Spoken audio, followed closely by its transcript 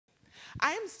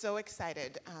I am so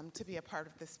excited to be a part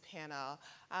of this panel,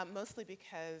 mostly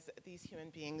because these human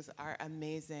beings are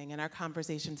amazing, and our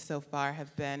conversations so far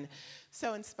have been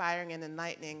so inspiring and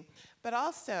enlightening. But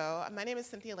also, my name is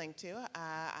Cynthia Lingtu.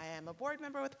 I am a board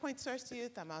member with Point Source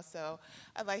Youth. I'm also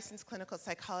a licensed clinical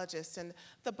psychologist, and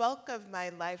the bulk of my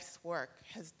life's work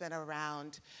has been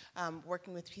around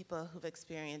working with people who've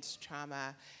experienced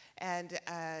trauma. And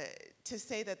to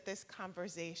say that this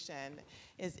conversation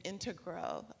is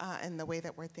integral in the way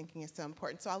that we're thinking is so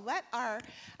important. So I'll let our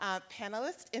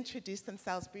panelists introduce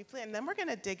themselves briefly, and then we're going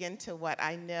to dig into what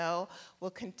I know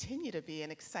will continue to be an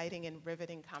exciting and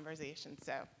riveting conversation.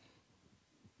 So.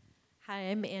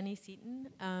 Hi, I'm Annie Seaton,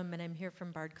 and I'm here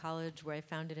from Bard College, where I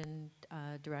founded and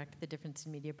direct the Difference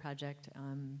in Media project,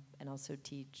 and also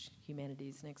teach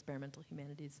humanities and experimental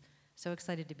humanities. So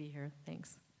excited to be here.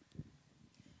 Thanks.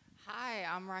 Hi,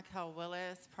 I'm Raquel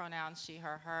Willis, pronouns she,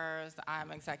 her, hers.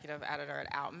 I'm executive editor at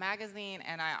Out Magazine,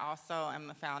 and I also am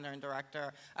the founder and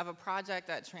director of a project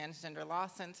at Transgender Law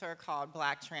Center called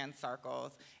Black Trans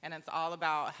Circles, and it's all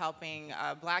about helping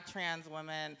Black trans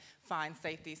women find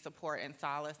safety, support, and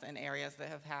solace in areas that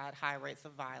have had high rates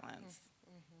of violence.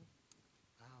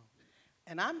 Wow.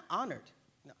 And I'm honored.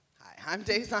 No, hi, I'm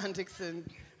Dazon Dixon.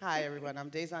 Hi, everyone.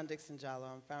 I'm Dazon Dixon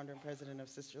Jallo. I'm founder and president of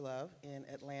Sister Love in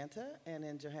Atlanta and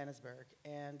in Johannesburg.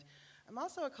 And I'm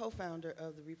also a co-founder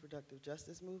of the reproductive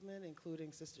justice movement,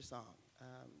 including Sister Song,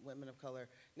 Women of Color,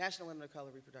 National Women of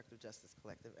Color Reproductive Justice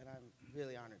Collective. And I'm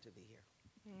really honored to be here.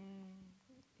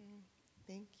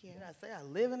 Thank you. Did I say I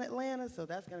live in Atlanta? So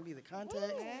that's going to be the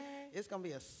context. It's going to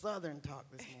be a Southern talk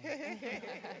this morning.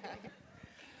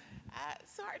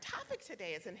 So our topic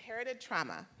today is inherited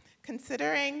trauma,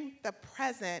 considering the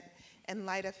present in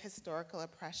light of historical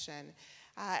oppression.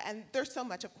 And there's so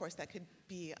much, of course, that could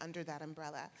be under that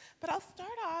umbrella. But I'll start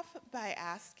off by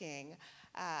asking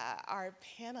our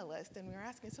panelists, and we were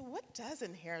asking, so what does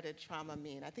inherited trauma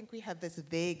mean? I think we have this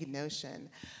vague notion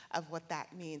of what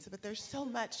that means, but there's so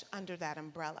much under that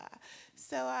umbrella.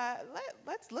 So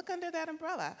let's look under that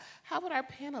umbrella. How would our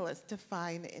panelists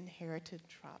define inherited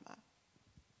trauma?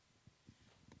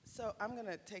 So I'm going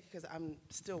to take, because I'm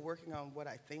still working on what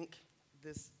I think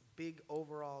this big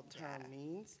overall term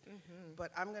means, but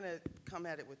I'm going to come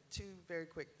at it with two very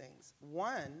quick things.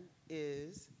 One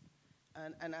is,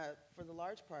 and for the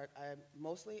large part, I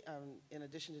mostly, in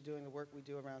addition to doing the work we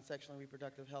do around sexual and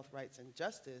reproductive health rights and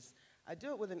justice, I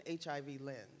do it with an HIV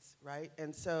lens, right?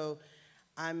 And so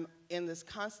I'm in this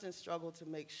constant struggle to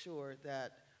make sure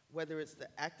that whether it's the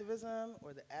activism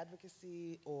or the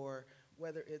advocacy or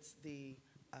whether it's the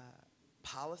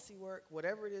policy work,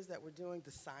 whatever it is that we're doing,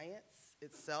 the science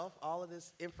itself, all of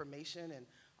this information and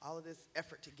all of this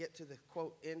effort to get to the,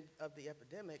 quote, end of the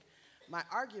epidemic, my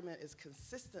argument is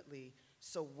consistently,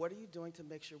 so what are you doing to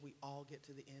make sure we all get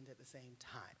to the end at the same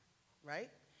time,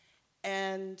 right?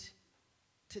 And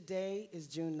today is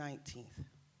June 19th.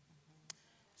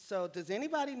 So does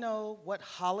anybody know what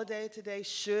holiday today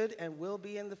should and will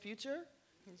be in the future?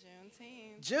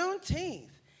 Juneteenth.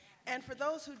 Juneteenth. And for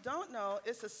those who don't know,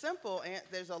 it's a simple, and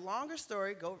there's a longer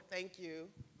story. Thank you.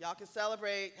 Y'all can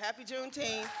celebrate. Happy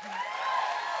Juneteenth.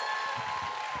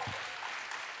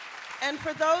 And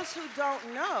for those who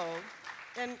don't know,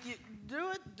 and you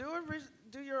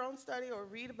do your own study or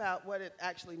read about what it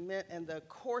actually meant and the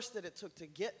course that it took to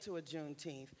get to a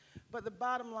Juneteenth. But the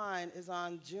bottom line is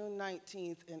on June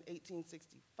 19th in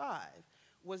 1865,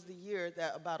 was the year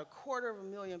that about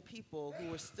 250,000 people who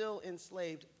were still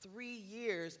enslaved 3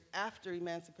 years after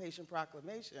Emancipation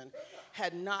Proclamation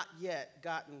had not yet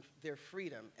gotten their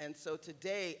freedom. And so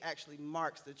today actually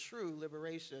marks the true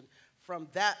liberation from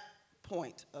that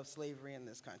point of slavery in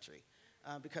this country,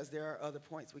 because there are other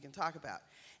points we can talk about.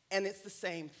 And it's the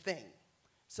same thing.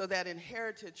 So that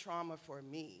inherited trauma for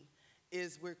me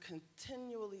is we're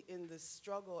continually in this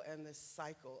struggle and this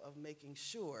cycle of making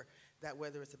sure that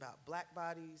whether it's about black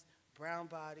bodies, brown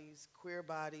bodies, queer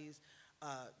bodies,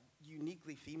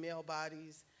 uniquely female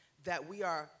bodies, that we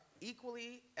are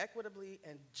equally, equitably,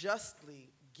 and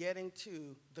justly getting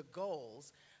to the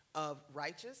goals of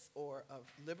righteous or of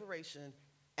liberation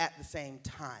at the same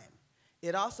time.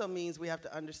 It also means we have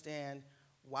to understand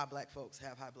why black folks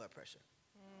have high blood pressure.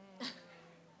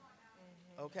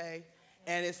 Okay?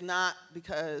 And it's not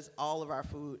because all of our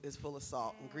food is full of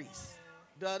salt and grease.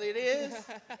 But it is,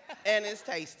 and it's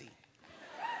tasty.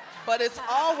 But it's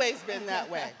always been that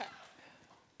way.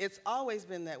 It's always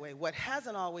been that way. What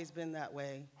hasn't always been that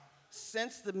way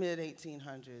since the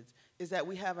mid-1800s is that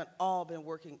we haven't all been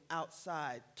working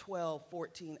outside 12,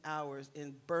 14 hours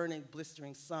in burning,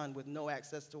 blistering sun with no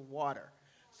access to water,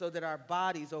 so that our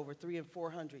bodies over 300 and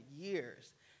 400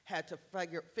 years had to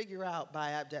figure out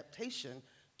by adaptation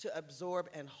to absorb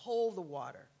and hold the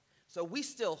water. So we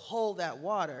still hold that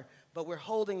water, but we're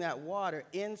holding that water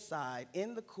inside,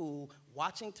 in the cool,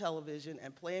 watching television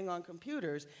and playing on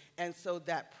computers, and so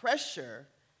that pressure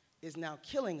is now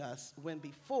killing us when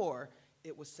before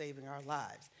it was saving our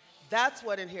lives. That's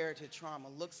what inherited trauma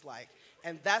looks like,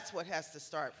 and that's what has to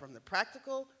start from the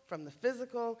practical, from the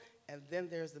physical, and then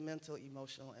there's the mental,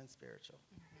 emotional, and spiritual.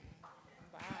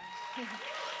 Wow.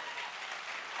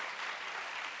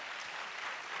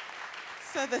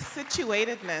 So the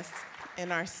situatedness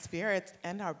in our spirits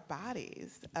and our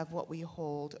bodies of what we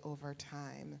hold over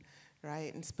time,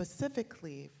 right? And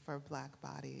specifically for Black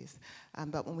bodies.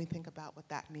 But when we think about what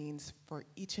that means for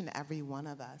each and every one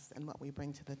of us and what we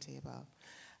bring to the table.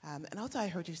 And also I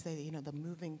heard you say that, you know, the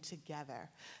moving together,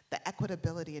 the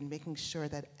equitability and making sure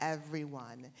that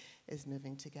everyone is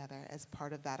moving together as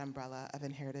part of that umbrella of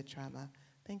inherited trauma.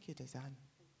 Thank you, Dazan.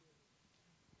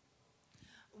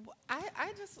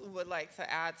 I just would like to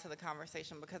add to the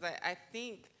conversation because I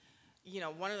think, you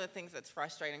know, one of the things that's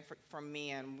frustrating for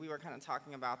me, and we were kind of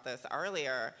talking about this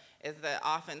earlier, is that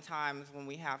oftentimes when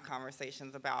we have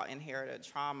conversations about inherited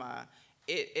trauma,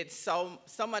 it's so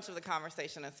much of the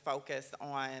conversation is focused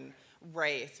on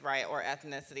race, right, or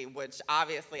ethnicity, which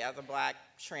obviously as a Black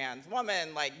trans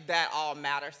woman, like that all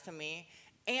matters to me.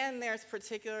 And there's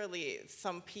particularly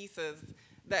some pieces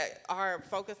that are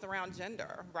focused around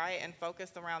gender, right, and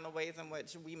focused around the ways in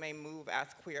which we may move as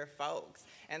queer folks.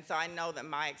 And so I know that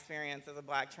my experience as a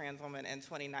Black trans woman in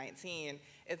 2019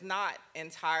 is not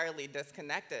entirely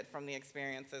disconnected from the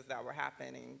experiences that were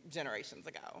happening generations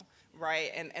ago,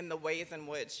 right, and the ways in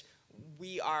which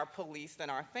we are policed in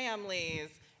our families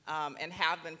and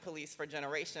have been policed for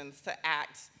generations to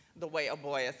act the way a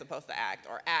boy is supposed to act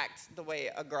or act the way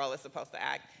a girl is supposed to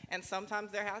act. And sometimes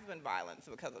there has been violence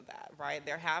because of that, right?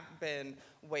 There have been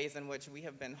ways in which we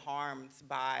have been harmed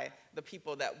by the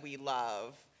people that we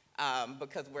love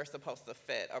because we're supposed to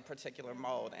fit a particular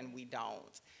mold and we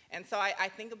don't. And so I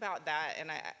think about that,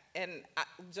 and I,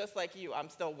 just like you, I'm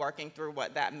still working through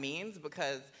what that means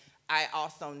because I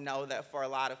also know that for a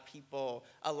lot of people,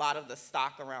 a lot of the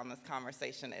stock around this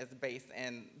conversation is based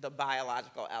in the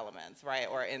biological elements, right?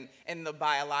 Or in the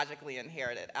biologically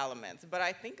inherited elements. But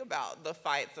I think about the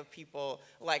fights of people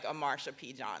like Marsha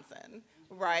P. Johnson,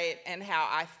 right? And how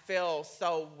I feel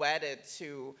so wedded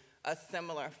to a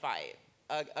similar fight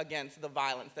against the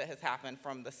violence that has happened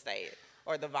from the state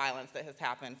or the violence that has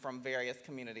happened from various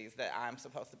communities that I'm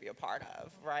supposed to be a part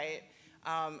of, right?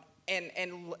 And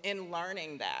in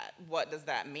learning that, what does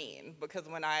that mean? Because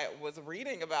when I was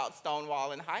reading about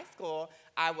Stonewall in high school,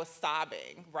 I was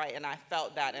sobbing, right? And I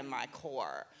felt that in my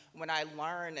core. When I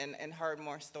learned and heard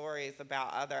more stories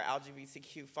about other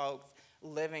LGBTQ folks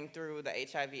living through the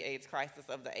HIV/AIDS crisis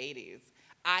of the 80s,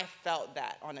 I felt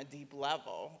that on a deep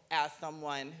level as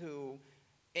someone who,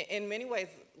 in many ways,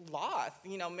 lost.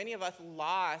 You know, many of us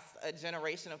lost a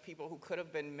generation of people who could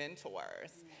have been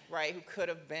mentors, right? Who could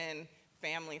have been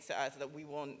family to us, that we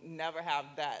will never have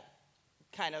that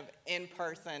kind of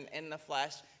in-person,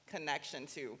 in-the-flesh connection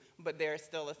to. But there's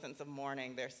still a sense of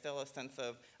mourning. There's still a sense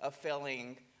of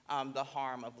feeling the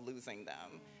harm of losing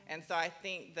them. And so I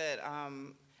think that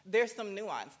there's some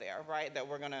nuance there, right, that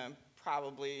we're going to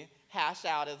probably hash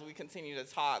out as we continue to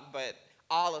talk. But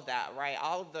all of that, right,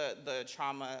 all of the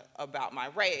trauma about my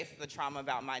race, the trauma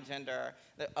about my gender,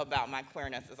 about my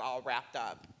queerness is all wrapped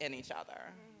up in each other.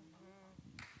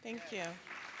 Thank you.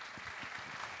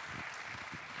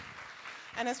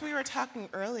 And as we were talking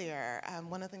earlier,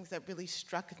 one of the things that really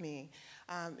struck me,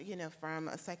 you know, from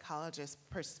a psychologist's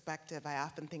perspective, I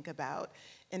often think about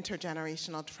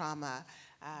intergenerational trauma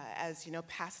as, you know,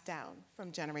 passed down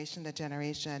from generation to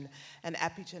generation, and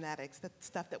epigenetics, the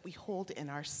stuff that we hold in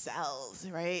our cells,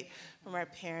 right, from our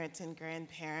parents and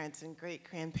grandparents and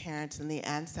great-grandparents and the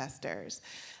ancestors,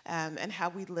 and how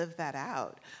we live that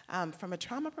out from a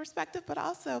trauma perspective, but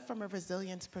also from a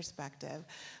resilience perspective.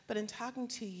 But in talking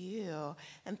to you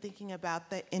and thinking about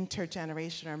the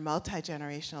intergenerational or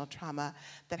multi-generational trauma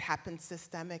that happens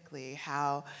systemically,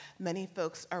 how many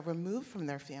folks are removed from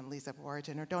their families of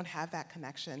origin or don't have that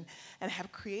connection and have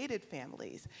created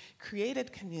families,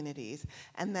 created communities,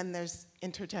 and then there's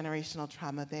intergenerational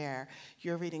trauma there.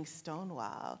 You're reading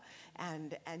Stonewall,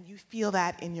 and you feel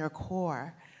that in your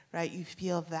core, right? You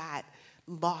feel that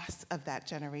loss of that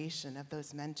generation, of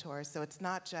those mentors. So it's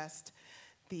not just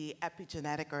the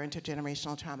epigenetic or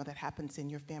intergenerational trauma that happens in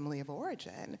your family of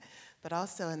origin, but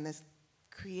also in this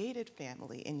created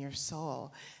family in your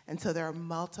soul. And so there are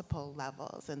multiple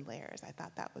levels and layers. I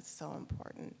thought that was so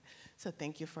important. So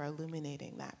thank you for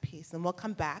illuminating that piece. And we'll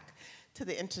come back to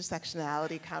the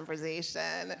intersectionality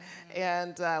conversation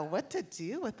and what to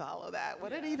do with all of that,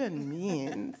 what it even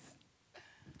means.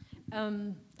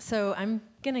 So I'm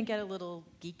gonna get a little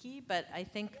geeky, but I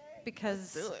think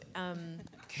because Let's do it.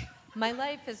 my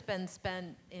life has been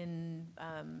spent in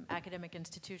academic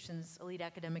institutions, elite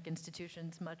academic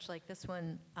institutions, much like this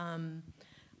one,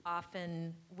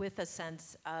 often with a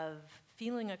sense of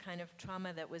feeling a kind of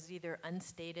trauma that was either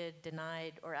unstated,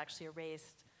 denied, or actually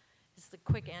erased. Just a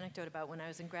quick anecdote about when I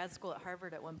was in grad school at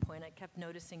Harvard at one point, I kept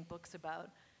noticing books about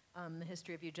the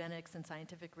history of eugenics and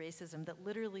scientific racism that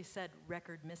literally said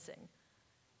record missing.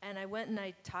 And I went and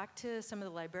I talked to some of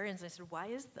the librarians and I said, why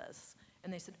is this?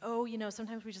 And they said, oh, you know,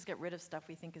 sometimes we just get rid of stuff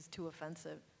we think is too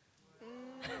offensive.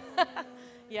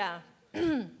 Yeah.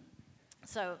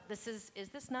 So this is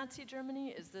this Nazi Germany?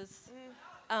 Is this,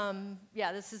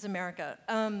 yeah, this is America.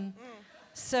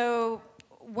 So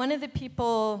one of the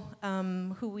people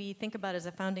who we think about as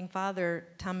a founding father,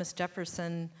 Thomas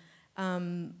Jefferson,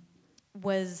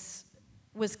 was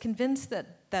convinced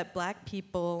that black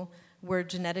people were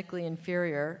genetically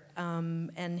inferior,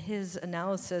 and his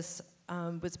analysis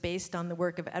was based on the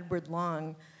work of Edward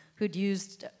Long, who'd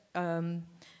used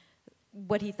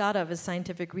what he thought of as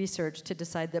scientific research to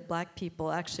decide that black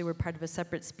people actually were part of a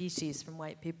separate species from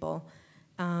white people.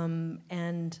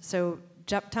 And so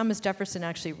Thomas Jefferson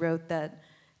actually wrote that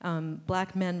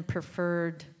black men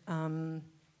preferred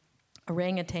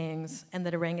orangutans and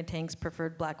that orangutans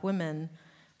preferred black women,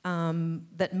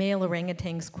 that male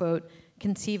orangutans, quote,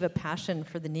 conceive a passion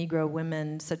for the Negro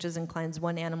women such as inclines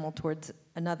one animal towards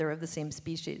another of the same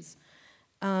species.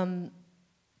 And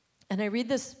I read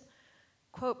this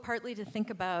quote partly to think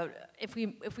about, if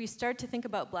we start to think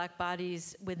about black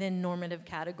bodies within normative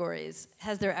categories,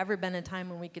 has there ever been a time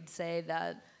when we could say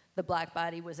that the black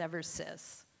body was ever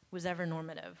cis, was ever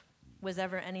normative, was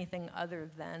ever anything other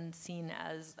than seen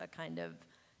as a kind of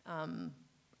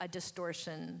a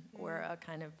distortion or a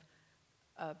kind of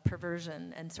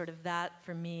perversion, and sort of that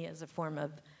for me is a form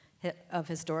of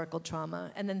historical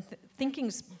trauma. And then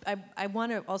I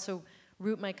want to also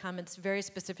root my comments very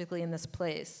specifically in this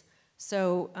place.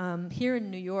 So here in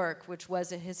New York, which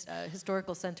was a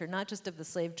historical center, not just of the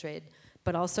slave trade,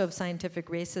 but also of scientific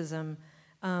racism,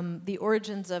 the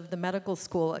origins of the medical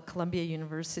school at Columbia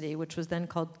University, which was then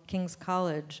called King's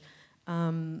College,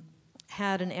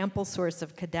 had an ample source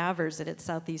of cadavers at its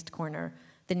southeast corner,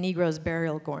 the Negroes'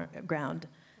 burial ground.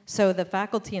 So the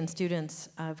faculty and students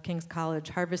of King's College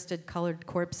harvested colored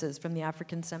corpses from the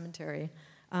African cemetery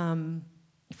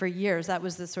for years. That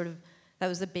was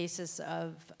the basis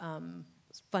of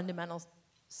fundamental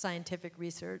scientific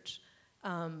research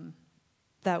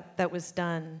that was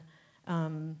done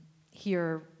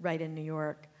here, right in New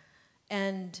York.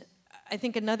 And I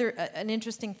think an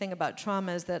interesting thing about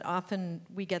trauma is that often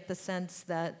we get the sense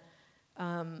that,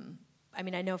 I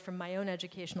mean, I know from my own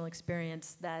educational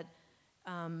experience that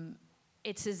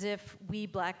it's as if we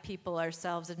black people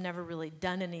ourselves have never really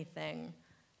done anything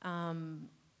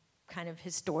kind of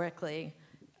historically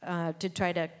to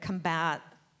try to combat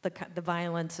the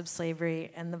violence of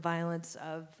slavery and the violence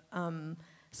of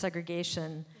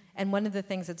segregation. And one of the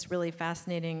things that's really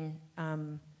fascinating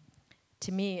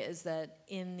to me is that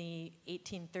in the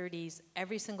 1830s,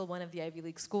 every single one of the Ivy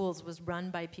League schools was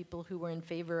run by people who were in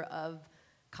favor of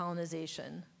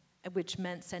colonization, which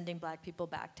meant sending black people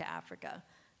back to Africa.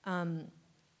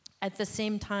 At the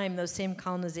same time, those same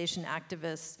colonization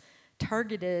activists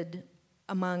targeted,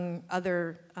 among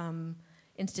other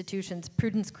institutions,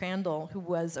 Prudence Crandall, who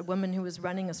was a woman who was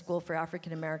running a school for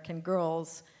African American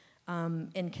girls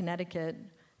in Connecticut.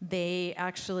 They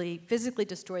actually physically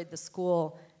destroyed the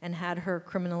school and had her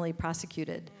criminally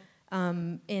prosecuted.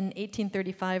 In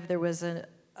 1835, there was a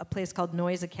place called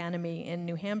Noyes Academy in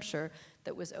New Hampshire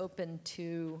that was open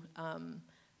to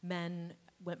men,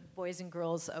 boys and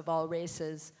girls of all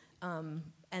races,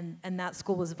 and that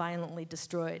school was violently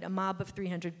destroyed. A mob of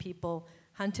 300 people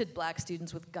hunted black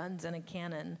students with guns and a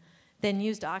cannon, then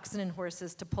used oxen and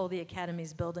horses to pull the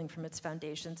academy's building from its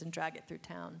foundations and drag it through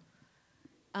town.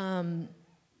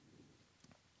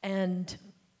 And,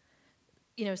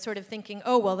 you know, sort of thinking,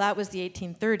 oh, well, that was the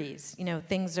 1830s. You know,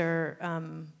 things are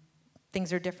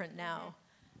different now.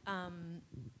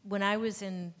 When I was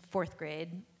in 4th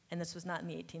grade, and this was not in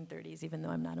the 1830s, even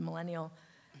though I'm not a millennial,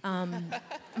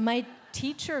 my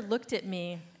teacher looked at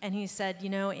me and he said, you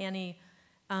know, Annie,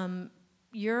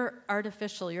 you're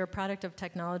artificial, you're a product of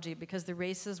technology because the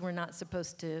races were not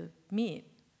supposed to meet.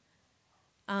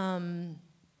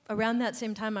 around that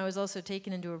same time, I was also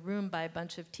taken into a room by a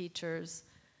bunch of teachers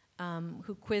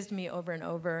who quizzed me over and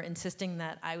over, insisting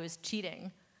that I was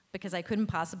cheating because I couldn't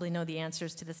possibly know the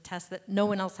answers to this test that no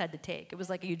one else had to take. It was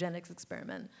like a eugenics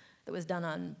experiment that was done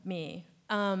on me.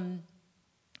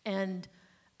 And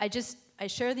I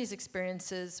share these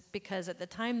experiences because at the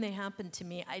time they happened to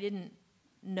me, I didn't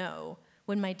know.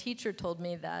 When my teacher told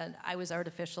me that I was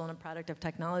artificial and a product of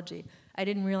technology, I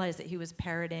didn't realize that he was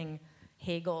parroting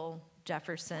Hegel,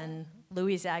 Jefferson,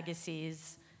 Louis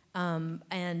Agassiz, and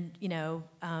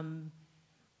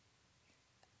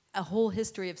a whole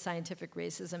history of scientific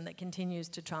racism that continues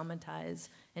to traumatize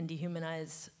and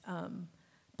dehumanize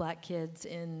black kids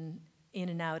in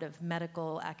and out of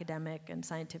medical, academic, and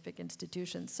scientific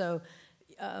institutions. So,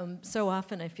 so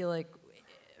often I feel like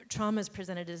trauma is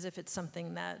presented as if it's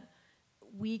something that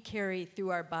we carry through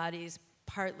our bodies,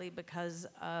 partly because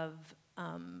of,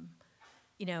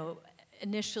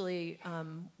 initially,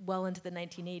 well into the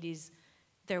 1980s,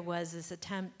 there was this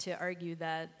attempt to argue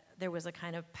that there was a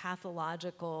kind of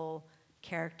pathological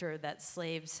character that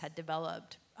slaves had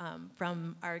developed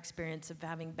from our experience of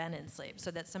having been enslaved,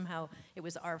 so that somehow it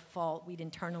was our fault, we'd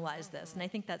internalized this. And I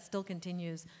think that still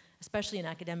continues, especially in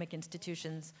academic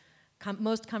institutions.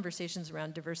 Most conversations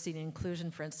around diversity and inclusion,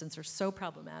 for instance, are so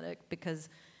problematic because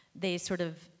they sort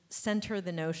of center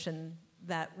the notion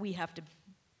that we have to,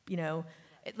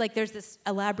 like there's this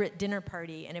elaborate dinner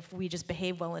party, and if we just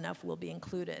behave well enough, we'll be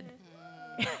included.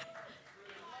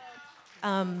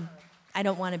 I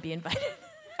don't want to be invited.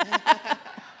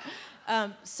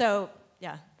 So,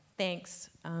 yeah, thanks.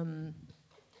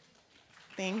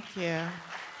 Thank you.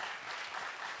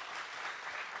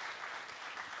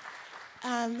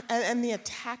 And the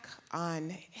attack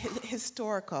on,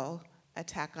 historical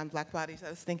attack on black bodies, I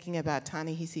was thinking about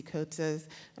Ta-Nehisi Coates',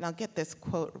 and I'll get this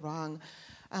quote wrong,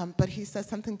 but he says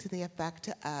something to the effect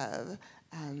of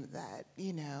that,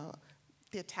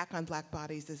 the attack on black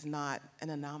bodies is not an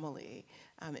anomaly.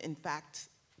 In fact,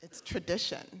 it's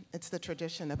tradition. It's the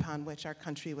tradition upon which our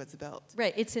country was built.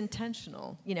 Right, it's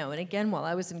intentional. And again, while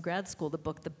I was in grad school, the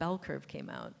book The Bell Curve came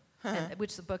out,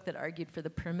 which is a book that argued for the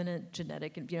permanent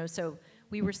genetic, so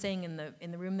we were saying in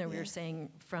the room there, we were saying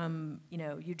from,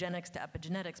 eugenics to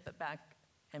epigenetics, but back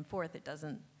and forth, it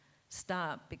doesn't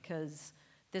stop because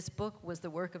this book was the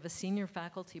work of a senior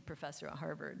faculty professor at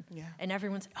Harvard. Yeah. And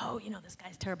everyone's, oh, this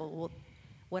guy's terrible. Well,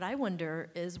 what I wonder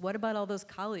is, what about all those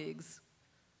colleagues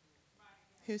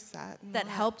who sat that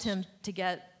helped him to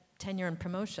get tenure and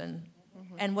promotion?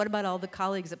 Mm-hmm. And what about all the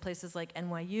colleagues at places like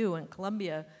NYU and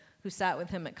Columbia who sat with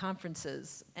him at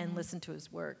conferences and listened to his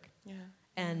work? Yeah.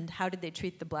 And how did they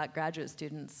treat the black graduate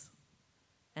students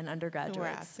and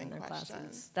undergraduates in their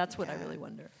classes? That's what I really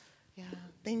wonder. Yeah,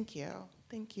 thank you.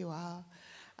 Thank you all.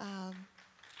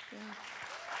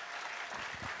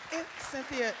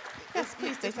 Cynthia, yes,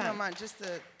 please, if you don't mind, just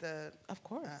the of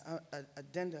course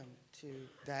addendum to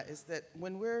that is that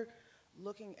when we're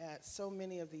looking at so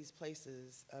many of these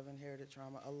places of inherited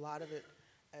trauma, a lot of it,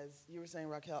 as you were saying,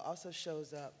 Raquel, also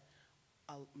shows up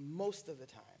most of the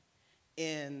time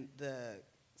in the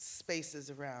spaces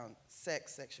around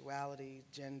sex, sexuality,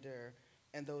 gender,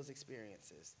 and those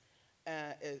experiences,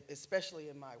 especially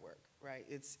in my work, right?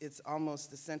 It's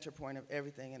almost the center point of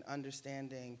everything, and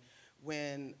understanding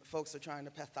when folks are trying to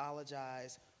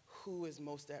pathologize who is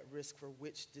most at risk for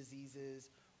which diseases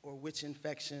or which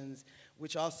infections,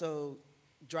 which also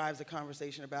drives a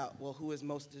conversation about, well, who is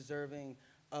most deserving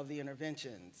of the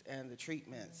interventions and the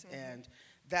treatments and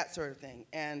that sort of thing.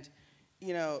 And,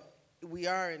 we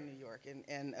are in New York,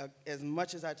 and as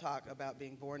much as I talk about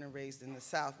being born and raised in the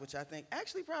South, which I think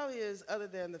actually probably is, other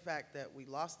than the fact that we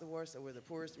lost the war, so we're the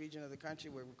poorest region of the country,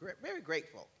 we're very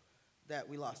grateful that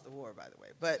we lost the war, by the way.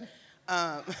 But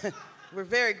we're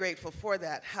very grateful for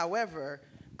that. However,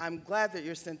 I'm glad that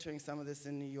you're centering some of this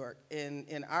in New York.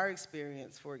 In our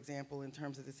experience, for example, in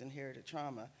terms of this inherited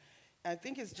trauma, I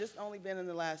think it's just only been in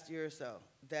the last year or so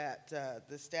that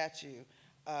the statue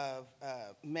of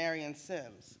Marion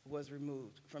Sims was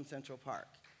removed from Central Park.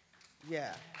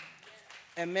 Yeah.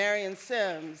 And Marion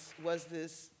Sims was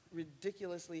this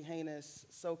ridiculously heinous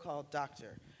so-called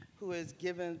doctor who is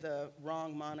given the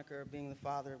wrong moniker of being the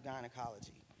father of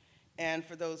gynecology. And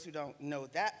for those who don't know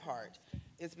that part,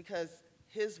 it's because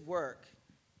his work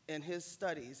and his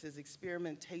studies, his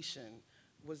experimentation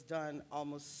was done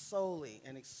almost solely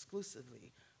and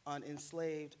exclusively on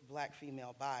enslaved black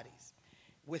female bodies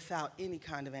without any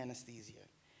kind of anesthesia.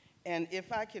 And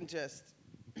if I can just,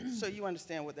 so you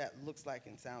understand what that looks like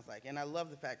and sounds like, and I love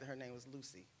the fact that her name was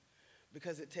Lucy,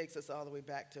 because it takes us all the way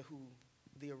back to who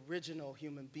the original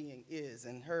human being is,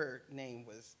 and her name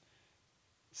was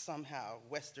somehow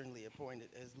westernly appointed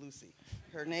as Lucy.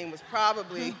 Her name was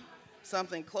probably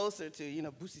something closer to,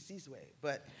 Boosie Seasway.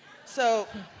 But so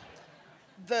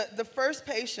the first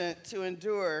patient to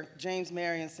endure James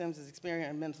Marion Sims's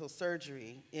experimental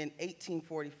surgery in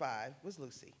 1845 was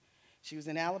Lucy. She was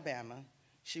in Alabama.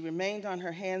 She remained on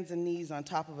her hands and knees on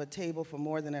top of a table for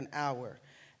more than an hour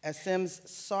as Sims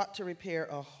sought to repair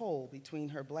a hole between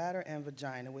her bladder and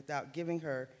vagina without giving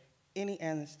her any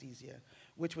anesthesia,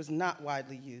 which was not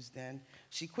widely used then.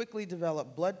 She quickly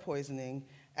developed blood poisoning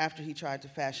after he tried to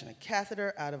fashion a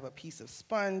catheter out of a piece of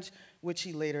sponge, which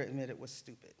he later admitted was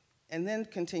stupid, and then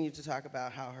continued to talk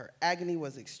about how her agony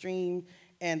was extreme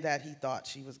and that he thought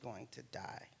she was going to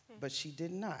die. But she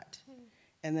did not.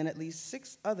 And then at least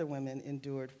 6 other women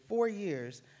endured 4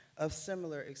 years of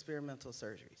similar experimental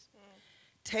surgeries.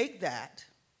 Take that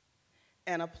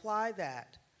and apply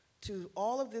that to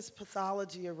all of this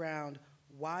pathology around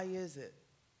why is it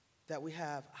that we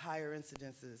have higher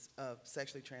incidences of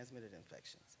sexually transmitted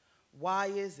infections? Why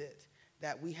is it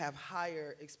that we have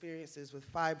higher experiences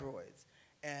with fibroids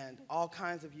and all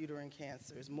kinds of uterine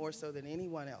cancers, more so than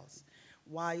anyone else?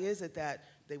 Why is it that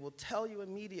they will tell you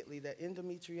immediately that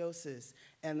endometriosis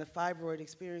and the fibroid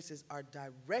experiences are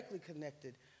directly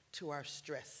connected to our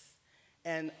stress?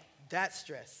 And that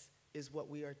stress is what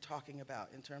we are talking about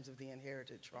in terms of the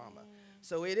inherited trauma.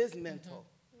 So it is mental,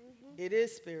 it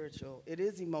is spiritual, it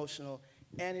is emotional,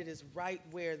 and it is right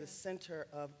where the center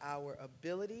of our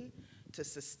ability to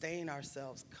sustain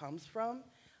ourselves comes from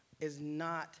is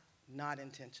not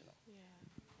intentional.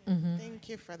 Yeah. Thank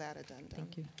you for that addendum.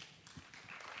 Thank you.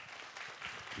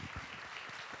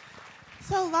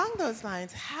 So along those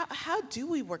lines, how do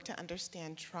we work to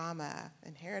understand trauma,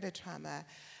 inherited trauma,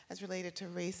 as related to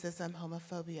racism,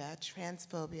 homophobia,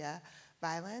 transphobia,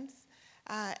 violence?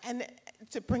 And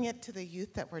to bring it to the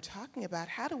youth that we're talking about,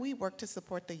 how do we work to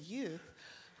support the youth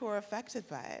who are affected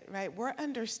by it, right? We're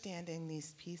understanding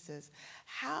these pieces.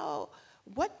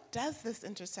 What does this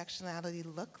intersectionality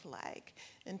look like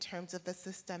in terms of the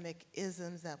systemic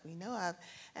isms that we know of?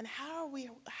 And how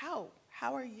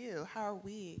are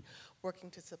we working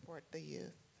to support the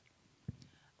youth?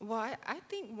 Well, I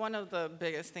think one of the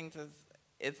biggest things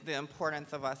is the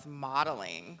importance of us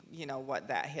modeling, what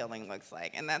that healing looks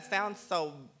like. And that sounds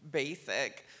so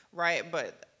basic, right?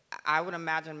 But I would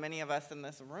imagine many of us in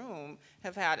this room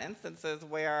have had instances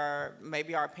where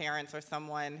maybe our parents or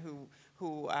someone who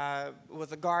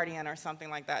was a guardian or something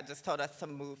like that just told us to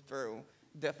move through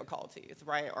difficulties,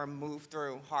 right? Or move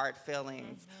through hard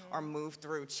feelings, or move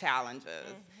through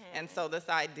challenges. And so this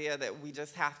idea that we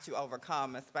just have to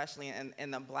overcome, especially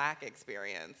in the Black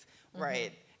experience,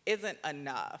 right, isn't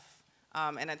enough.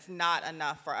 And it's not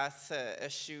enough for us to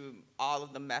eschew all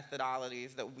of the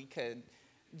methodologies that we could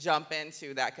jump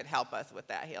into that could help us with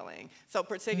that healing. So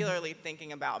particularly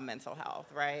thinking about mental health,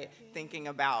 right? Thinking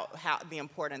about the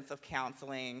importance of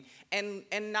counseling and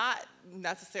not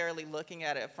necessarily looking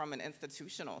at it from an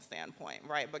institutional standpoint,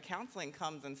 right? But counseling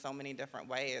comes in so many different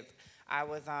ways. I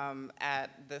was at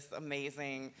this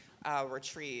amazing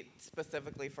retreat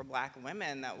specifically for Black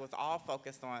women that was all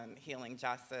focused on healing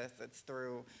justice. It's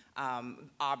through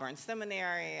Auburn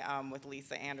Seminary with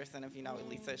Lisa Anderson. If you know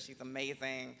Lisa, she's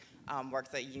amazing,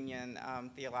 works at Union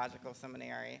Theological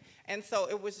Seminary. And so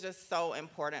it was just so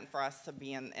important for us to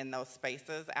be in those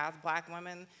spaces as Black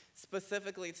women,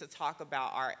 specifically to talk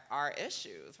about our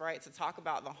issues, right? To talk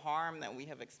about the harm that we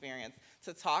have experienced,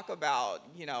 to talk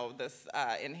about, this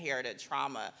inherited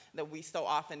trauma that we so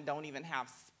often don't even have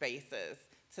spaces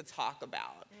to talk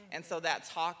about. And so that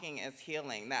talking is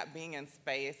healing, that being in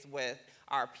space with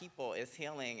our people is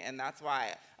healing. And that's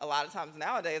why a lot of times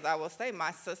nowadays I will say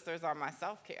my sisters are my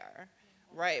self-care,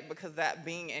 right? Because that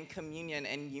being in communion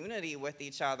and unity with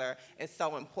each other is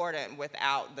so important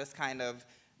without this kind of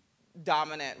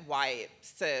dominant white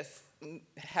cis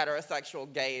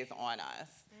heterosexual gaze on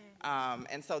us.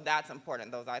 And so that's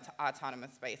important, those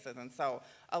autonomous spaces. And so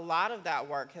a lot of that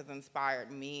work has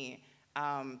inspired me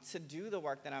to do the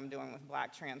work that I'm doing with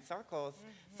Black trans circles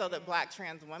so that Black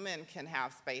trans women can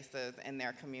have spaces in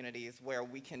their communities where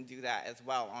we can do that as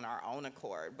well on our own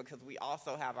accord, because we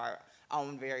also have our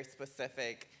own very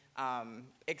specific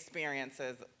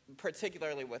experiences,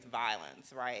 particularly with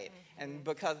violence, right? And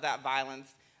because that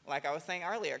violence, like I was saying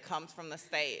earlier, comes from the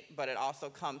state, but it also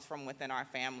comes from within our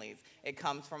families. It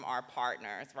comes from our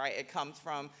partners, right? It comes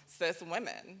from cis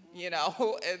women,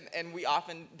 and we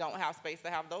often don't have space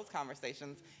to have those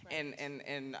conversations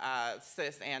in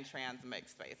cis and trans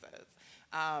mixed spaces.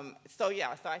 So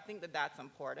I think that that's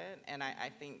important, and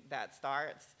I think that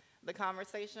starts the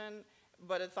conversation,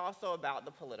 but it's also about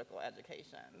the political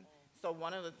education. So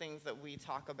one of the things that we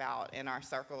talk about in our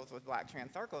circles with Black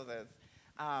trans circles is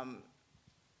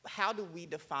how do we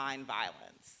define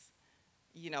violence?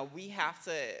 You know, we have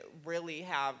to really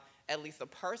have at least a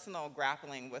personal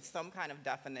grappling with some kind of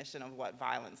definition of what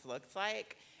violence looks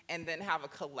like, and then have a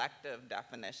collective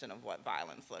definition of what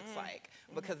violence looks like,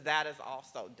 because that is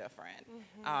also different.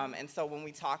 And so when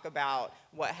we talk about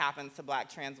what happens to Black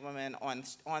trans women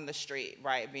on the street,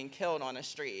 right, being killed on the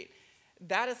street,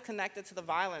 that is connected to the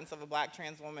violence of a Black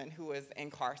trans woman who is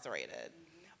incarcerated,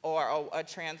 or a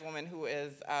trans woman who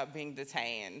is being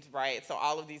detained, right? So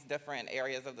all of these different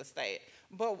areas of the state.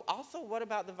 But also, what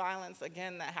about the violence,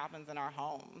 again, that happens in our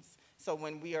homes? So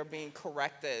when we are being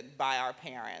corrected by our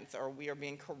parents, or we are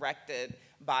being corrected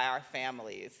by our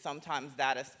families, sometimes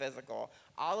that is physical.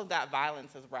 All of that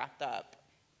violence is wrapped up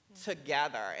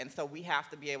together, and so we have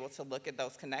to be able to look at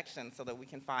those connections so that we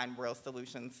can find real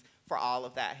solutions for all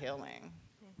of that healing.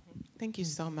 Thank you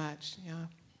so much. Yeah,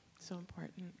 so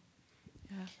important.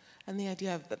 Yeah, and the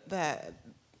idea of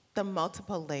the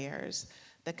multiple layers,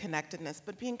 the connectedness,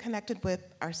 but being connected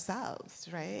with ourselves,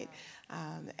 right?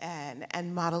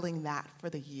 And modeling that for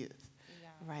the youth.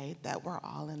 Right, that we're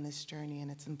all in this journey,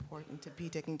 and it's important to be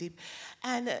digging deep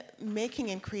and making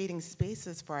and creating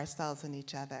spaces for ourselves and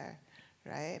each other.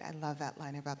 Right? I love that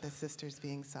line about the sisters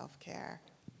being self-care.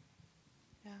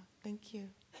 Yeah, thank you.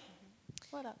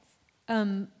 What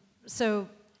else? So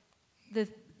the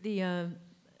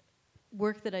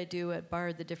work that I do at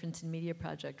BARD, the Difference in Media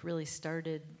Project, really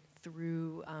started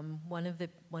through one of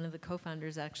the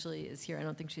co-founders actually is here. I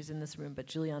don't think she's in this room, but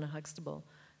Juliana Huxtable,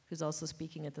 who's also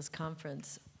speaking at this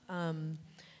conference.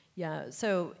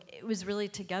 So it was really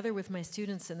together with my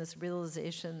students in this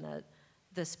realization that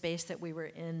the space that we were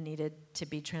in needed to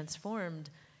be transformed,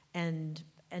 and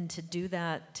to do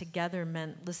that together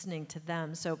meant listening to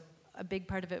them. So a big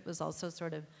part of it was also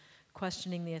sort of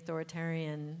questioning the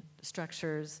authoritarian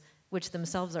structures, which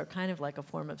themselves are kind of like a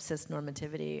form of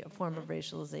cis-normativity, a form of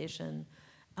racialization,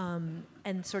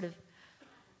 and sort of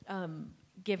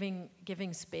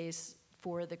giving space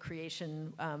for the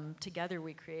creation. Together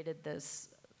we created this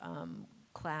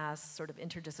class, sort of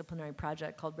interdisciplinary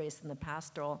project called Race in the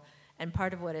Pastoral. And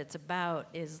part of what it's about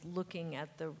is looking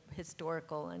at the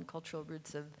historical and cultural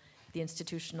roots of the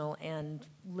institutional and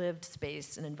lived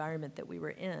space and environment that we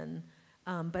were in,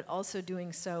 but also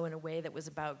doing so in a way that was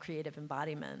about creative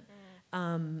embodiment.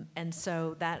 And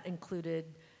so that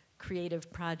included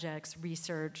creative projects,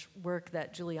 research, work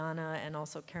that Juliana and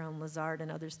also Carolyn Lazard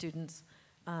and other students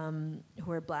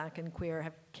who are Black and queer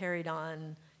have carried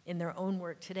on in their own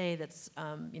work today that's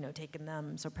taken them,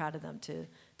 I'm so proud of them, to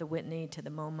the Whitney, to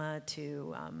the MoMA,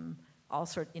 to all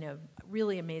sorts,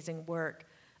 really amazing work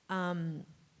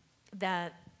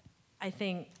that I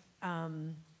think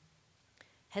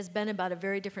has been about a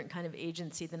very different kind of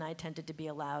agency than I tended to be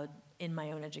allowed in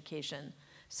my own education.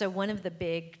 So one of the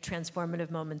big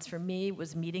transformative moments for me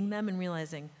was meeting them and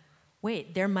realizing,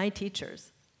 wait, they're my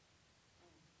teachers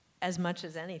as much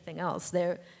as anything else.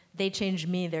 They changed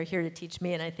me, they're here to teach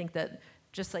me, and I think that,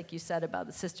 just like you said about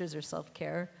the sisters or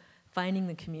self-care, finding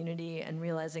the community and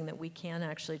realizing that we can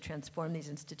actually transform these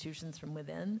institutions from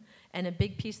within. And a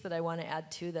big piece that I want to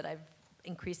add too that I've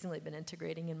increasingly been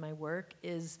integrating in my work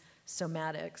is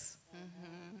somatics.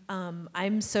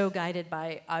 I'm so guided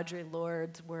by Audre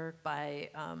Lorde's work, by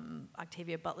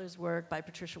Octavia Butler's work, by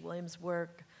Patricia Williams'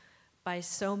 work, by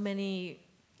so many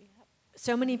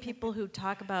people who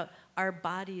talk about our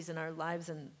bodies and our lives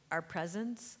and our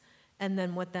presence, and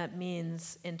then what that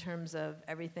means in terms of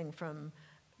everything from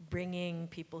bringing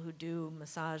people who do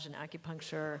massage and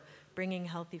acupuncture, bringing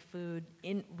healthy food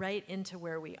right into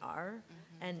where we are,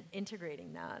 and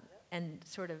integrating that. And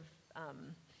sort of,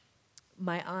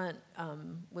 my aunt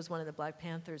was one of the Black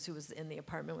Panthers who was in the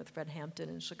apartment with Fred Hampton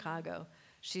in Chicago.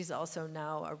 She's also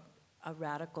now a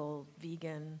radical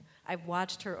vegan. I've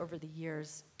watched her over the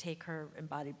years take her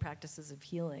embodied practices of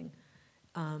healing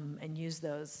and use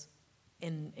those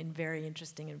in very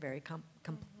interesting and very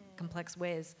complex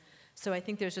ways. So I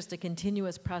think there's just a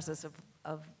continuous process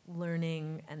of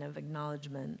learning and of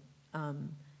acknowledgement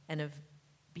and of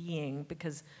being,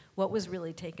 because what was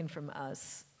really taken from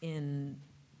us in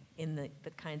the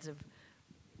kinds of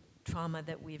trauma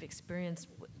that we've experienced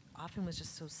often was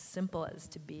just so simple as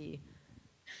to be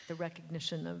the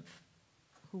recognition of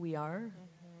who we are.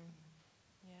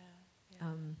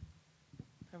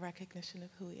 A recognition of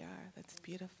who we are. That's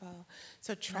beautiful.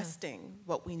 So trusting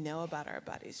what we know about our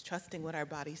bodies, trusting what our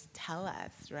bodies tell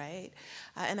us, right?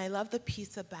 And I love the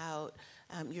piece about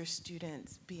your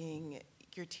students being,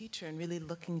 your teacher and really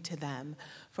looking to them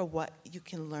for what you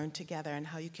can learn together and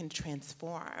how you can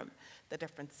transform the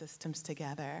different systems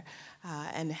together,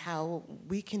 and how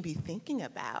we can be thinking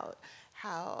about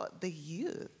how the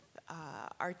youth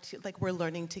like we're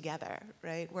learning together,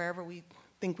 right? Wherever we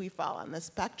think we fall on the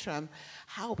spectrum,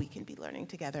 how we can be learning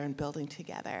together and building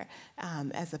together,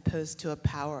 as opposed to a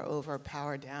power over,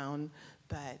 power down,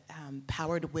 but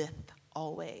powered with,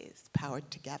 always powered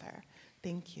together.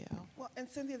 Thank you. Well, and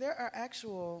Cynthia, there are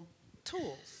actual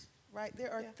tools, right?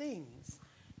 There are things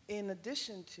in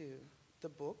addition to the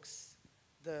books,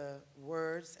 the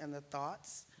words, and the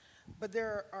thoughts, but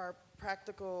there are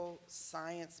practical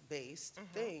science-based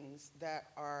things that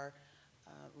are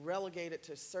relegated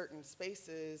to certain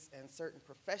spaces and certain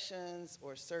professions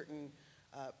or certain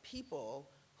people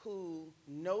who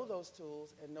know those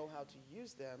tools and know how to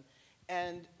use them.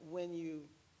 And when you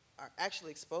are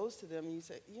actually exposed to them, you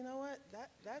say, you know what,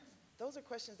 those are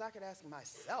questions I could ask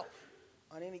myself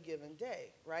on any given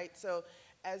day, right? So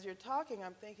as you're talking,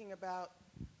 I'm thinking about,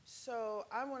 so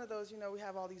I'm one of those, you know, we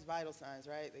have all these vital signs,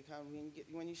 right? They come,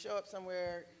 when you show up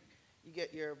somewhere, you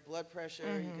get your blood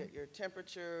pressure, you get your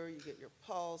temperature, you get your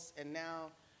pulse, and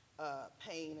now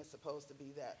pain is supposed to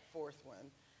be that fourth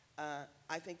one.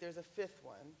 I think there's a fifth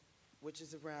one, which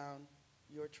is around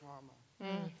your trauma.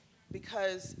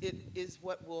 Because it is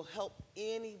what will help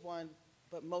anyone,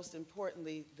 but most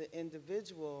importantly, the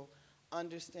individual,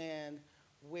 understand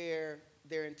where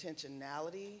their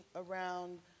intentionality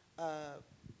around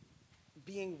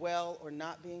being well or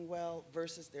not being well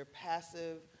versus their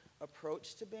passive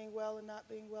approach to being well and not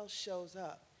being well shows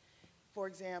up. For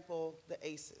example, the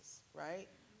ACEs, right?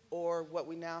 Or what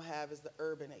we now have is the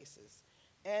urban ACEs.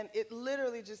 And it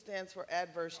literally just stands for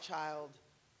adverse child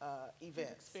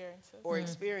events or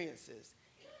experiences.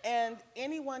 And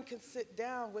anyone can sit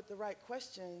down with the right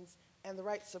questions and the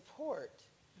right support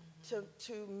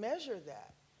to measure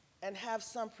that and have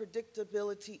some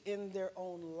predictability in their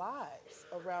own lives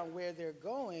around where they're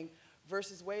going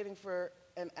versus waiting for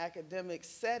an academic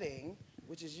setting,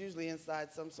 which is usually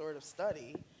inside some sort of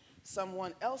study.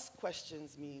 Someone else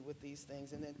questions me with these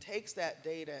things and then takes that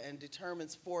data and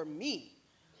determines for me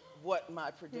what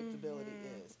my predictability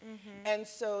is. And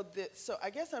so I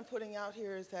guess I'm putting out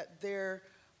here is that there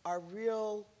are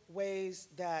real ways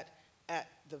that at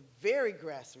the very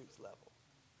grassroots level,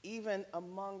 even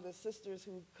among the sisters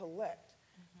who collect,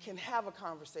 can have a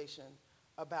conversation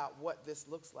about what this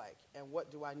looks like and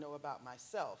what do I know about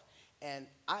myself. And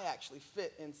I actually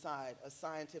fit inside a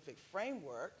scientific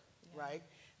framework, right,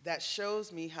 that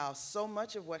shows me how so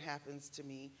much of what happens to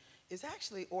me is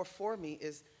actually, or for me,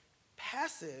 is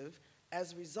passive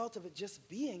as a result of it just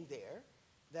being there,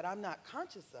 that I'm not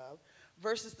conscious of,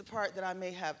 versus the part that I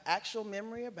may have actual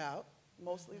memory about,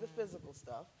 mostly the physical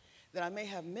stuff, that I may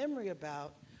have memory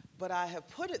about, but I have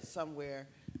put it somewhere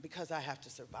because I have to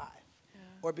survive,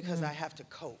 or because I have to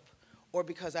cope, or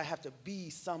because I have to be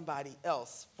somebody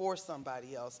else for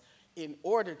somebody else in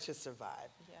order to survive.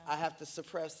 I have to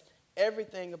suppress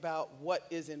everything about what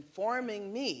is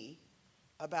informing me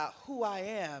about who I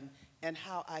am and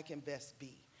how I can best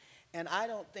be. And I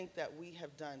don't think that we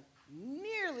have done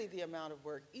nearly the amount of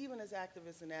work, even as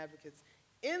activists and advocates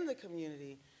in the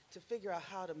community, to figure out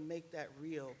how to make that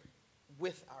real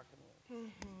with our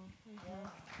community.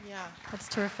 Yeah. That's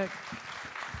terrific.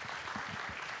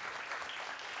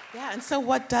 Yeah, and so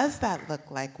what does that look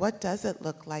like? What does it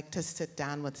look like to sit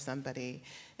down with somebody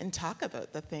and talk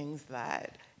about the things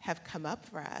that have come up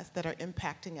for us that are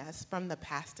impacting us from the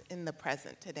past in the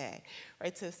present today,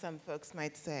 right? So some folks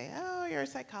might say, oh, you're a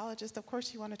psychologist, of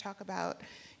course you want to talk about,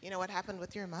 you know, what happened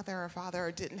with your mother or father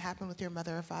or didn't happen with your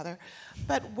mother or father.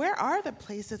 But where are the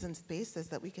places and spaces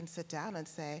that we can sit down and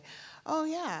say, oh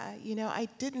yeah, you know, I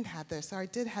didn't have this, or I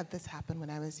did have this happen when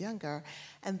I was younger,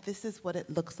 and this is what it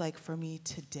looks like for me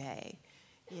today.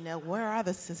 You know, where are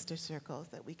the sister circles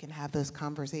that we can have those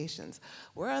conversations?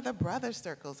 Where are the brother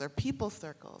circles or people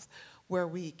circles where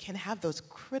we can have those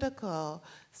critical,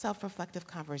 self-reflective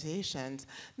conversations,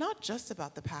 not just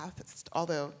about the past,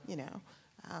 although, you know,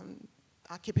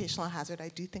 occupational hazard, I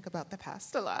do think about the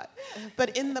past a lot.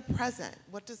 But in the present,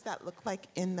 what does that look like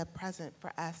in the present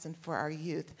for us and for our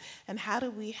youth? And how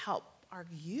do we help our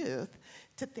youth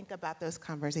to think about those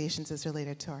conversations as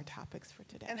related to our topics for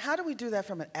today? And how do we do that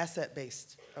from an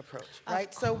asset-based approach, right?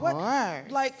 Of So course. what,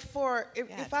 like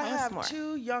if I tell us have more.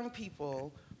 two young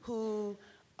people who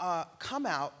come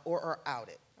out or are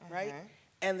outed, right?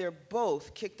 And they're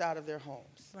both kicked out of their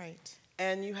homes. Right.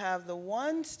 And you have the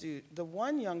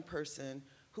one young person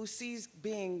who sees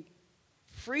being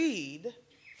freed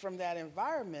from that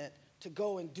environment to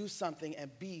go and do something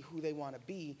and be who they want to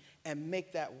be and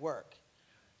make that work.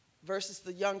 versus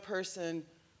the young person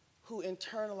who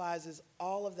internalizes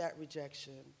all of that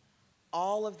rejection,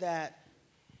 all of that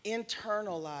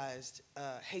internalized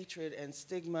hatred and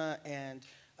stigma and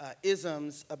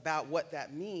isms about what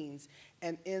that means,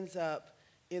 and ends up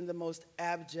in the most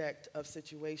abject of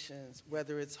situations,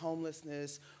 whether it's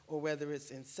homelessness or whether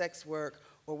it's in sex work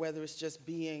or whether it's just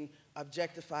being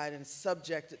objectified and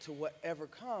subjected to whatever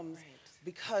comes, right,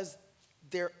 because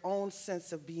their own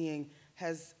sense of being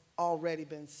has already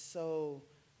been so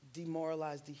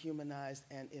demoralized, dehumanized,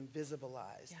 and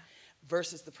invisibilized. Yeah.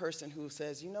 Versus the person who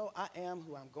says, you know, I am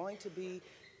who I'm going to be.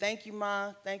 Thank you,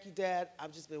 Ma. Thank you, Dad.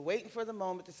 I've just been waiting for the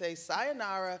moment to say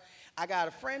sayonara. I got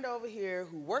a friend over here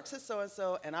who works at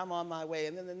so-and-so, and I'm on my way.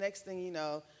 And then the next thing you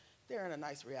know, they're in a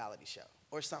nice reality show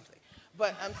or something.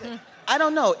 But I'm saying, I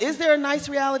don't know. Is there a nice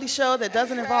reality show that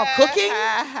doesn't involve cooking?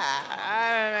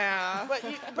 I don't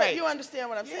know. But you understand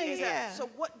what I'm saying? Yeah. So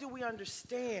what do we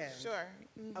understand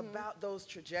Mm-hmm. about those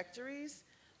trajectories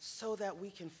so that we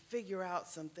can figure out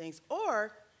some things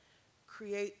or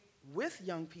create with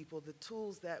young people the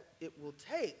tools that it will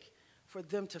take for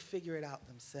them to figure it out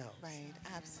themselves? Right,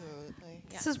 absolutely.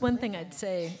 This is one thing I'd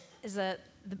say, is that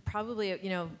probably, you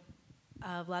know,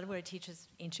 a lot of what I teach is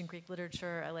ancient Greek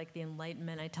literature. I like the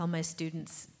Enlightenment. I tell my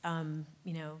students,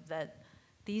 you know, that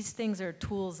these things are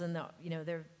tools, and you know,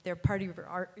 they're part of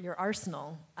your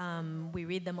arsenal. We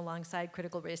read them alongside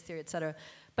critical race theory, et cetera.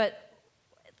 But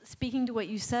speaking to what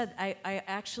you said, I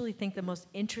actually think the most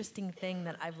interesting thing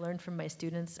that I've learned from my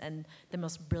students, and the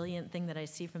most brilliant thing that I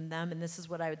see from them, and this is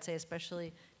what I would say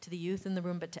especially to the youth in the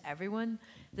room, but to everyone,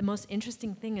 the most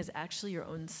interesting thing is actually your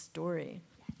own story.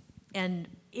 And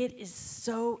it is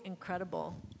so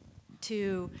incredible,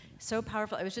 so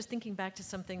powerful. I was just thinking back to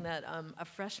something that a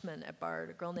freshman at Bard,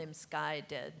 a girl named Sky,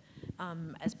 did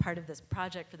as part of this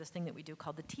project for this thing that we do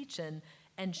called the Teach-In,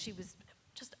 and she was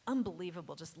just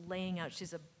unbelievable, just laying out.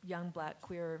 She's a young black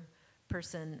queer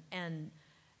person, and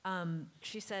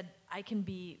she said, I can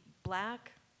be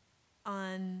black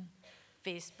on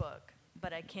Facebook,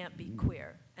 but I can't be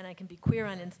queer. And I can be queer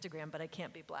on Instagram, but I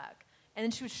can't be black. And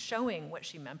then she was showing what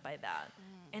she meant by that.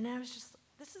 And I was just,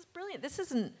 this is brilliant. This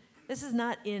is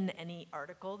not in any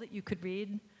article that you could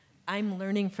read. I'm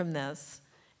learning from this.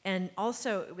 And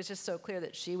also, it was just so clear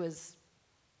that she was,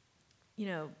 you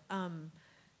know,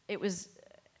 it was,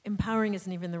 empowering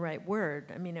isn't even the right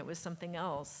word. I mean, it was something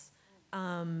else.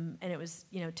 And it was,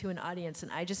 you know, to an audience.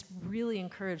 And I just really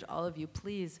encourage all of you,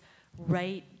 please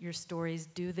write your stories,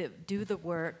 do the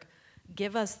work,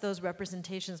 give us those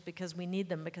representations, because we need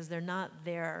them, because they're not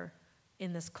there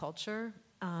in this culture.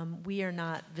 We are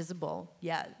not visible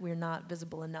yet. We're not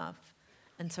visible enough.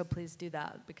 And so please do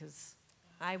that, because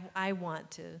I want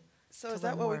to. So is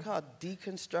that what we call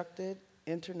deconstructed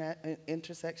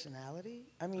intersectionality?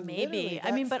 I mean, maybe.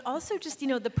 I mean, but also just, you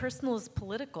know, the personal is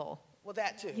political. Well,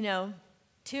 that too. You know,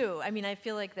 too. I mean, I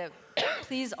feel like that,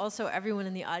 please also, everyone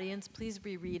in the audience, please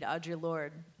reread Audre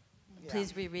Lorde. Yeah.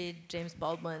 Please reread James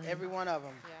Baldwin. Every one of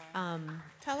them. Yeah.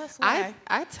 Tell us why.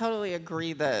 I totally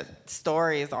agree that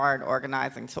stories are an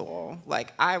organizing tool.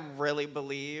 Like, I really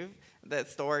believe that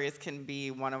stories can be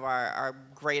one of our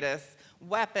greatest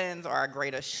weapons or our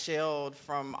greatest shield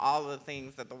from all of the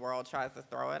things that the world tries to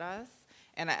throw at us.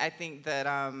 And I think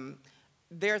that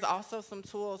there's also some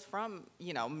tools from,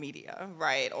 you know, media,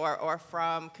 right, or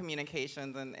from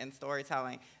communications and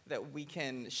storytelling that we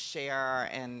can share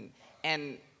and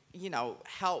you know,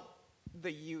 help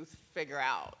the youth figure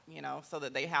out, you know, so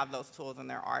that they have those tools in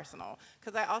their arsenal.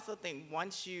 Because I also think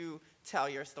once you tell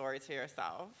your story to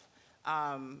yourself,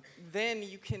 then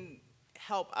you can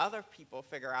help other people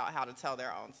figure out how to tell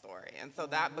their own story. And so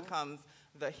that becomes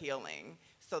the healing,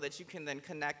 so that you can then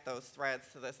connect those threads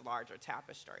to this larger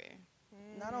tapestry.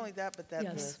 Not only that, but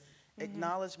that the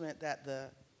acknowledgement that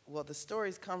the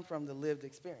stories come from the lived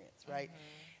experience, right?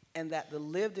 And that the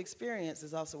lived experience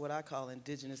is also what I call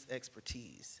indigenous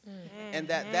expertise. And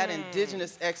that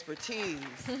indigenous expertise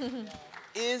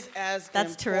is as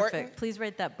That's important. terrific. Please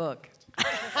write that book.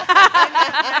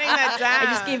 That down.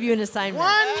 I just gave you an assignment.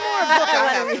 One more book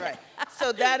I have to write.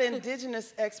 So that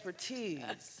indigenous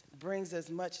expertise brings as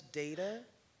much data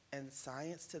and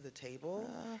science to the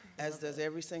table as does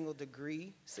every single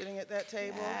degree sitting at that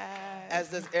table, as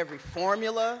does every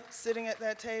formula sitting at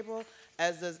that table,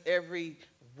 as does every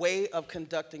way of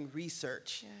conducting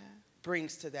research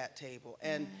brings to that table.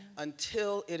 And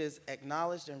until it is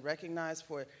acknowledged and recognized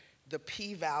for the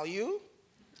p-value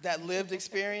that lived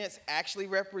experience actually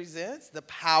represents, the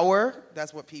power,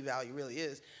 that's what p-value really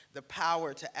is, the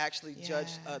power to actually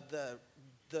judge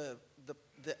the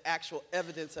actual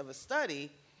evidence of a study,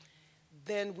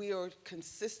 then we are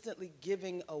consistently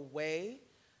giving away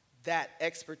that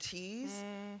expertise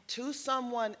to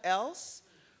someone else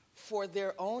for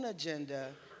their own agenda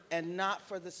and not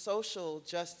for the social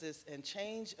justice and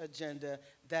change agenda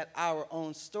that our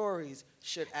own stories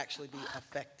should actually be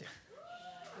affecting.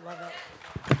 Love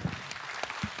it.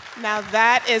 Now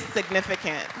that is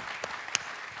significant.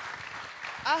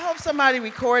 I hope somebody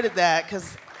recorded that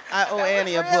because I owe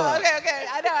Annie a book. Okay.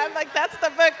 I know. I'm like, that's the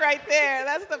book right there.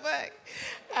 That's the book.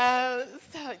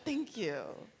 So thank you.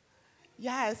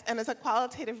 Yes, and as a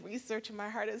qualitative researcher, my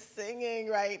heart is singing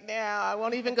right now. I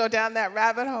won't even go down that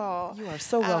rabbit hole. You are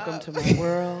so welcome to my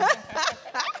world.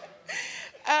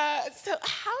 So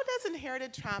how does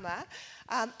inherited trauma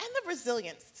and the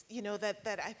resilience,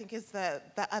 that I think is the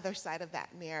other side of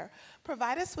that mirror,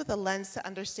 provide us with a lens to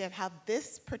understand how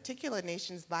this particular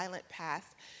nation's violent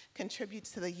past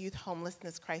contributes to the youth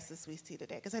homelessness crisis we see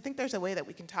today? Because I think there's a way that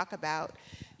we can talk about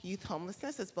youth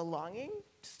homelessness as belonging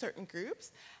to certain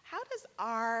groups. How does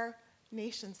our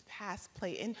nation's past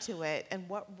play into it, and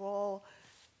what role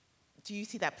do you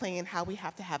see that playing in how we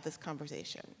have to have this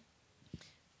conversation?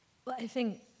 Well, I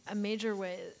think a major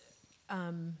way,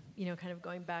 kind of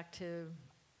going back to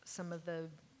some of the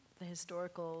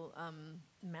historical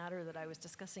matter that I was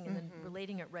discussing and then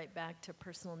relating it right back to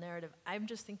personal narrative, I'm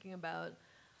just thinking about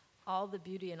all the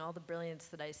beauty and all the brilliance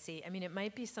that I see. I mean, it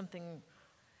might be something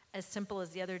as simple as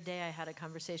the other day I had a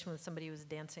conversation with somebody who was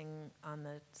dancing on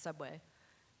the subway.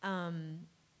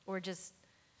 Or just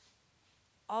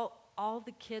all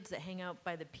the kids that hang out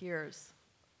by the piers.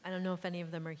 I don't know if any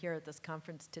of them are here at this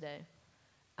conference today,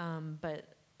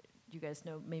 but you guys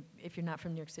know, maybe if you're not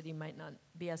from New York City, you might not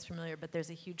be as familiar, but there's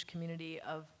a huge community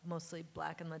of mostly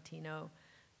Black and Latino,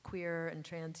 queer and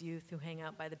trans youth who hang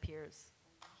out by the piers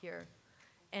here.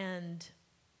 And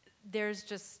there's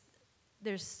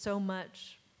so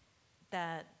much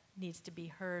that needs to be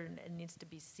heard and needs to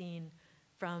be seen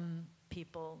from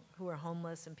people who are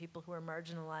homeless and people who are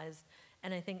marginalized.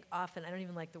 And I think often, I don't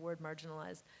even like the word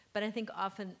marginalized, but I think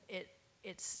often it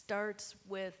starts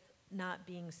with not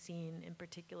being seen in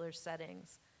particular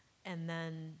settings. And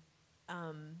then,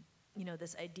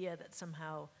 this idea that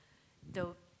somehow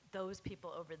those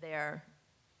people over there,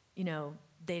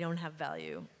 they don't have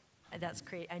value.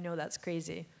 I know that's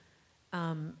crazy.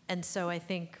 And so I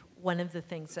think one of the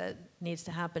things that needs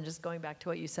to happen, just going back to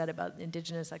what you said about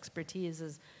indigenous expertise,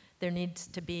 is there needs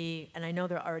to be, and I know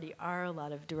there already are a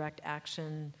lot of direct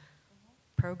action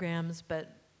programs,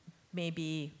 but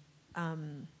maybe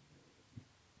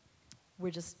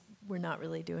we're not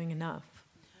really doing enough.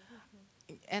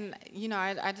 And,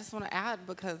 I just want to add,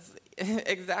 because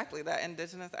exactly that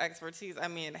indigenous expertise,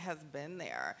 has been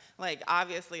there. Like,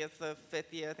 obviously, it's the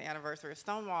 50th anniversary of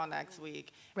Stonewall next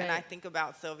week. Right. And I think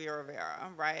about Sylvia Rivera,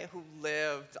 right, who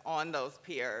lived on those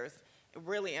piers,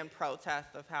 really in protest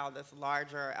of how this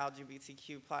larger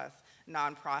LGBTQ plus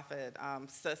nonprofit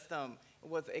system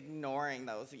was ignoring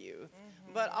those youth.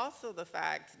 But also the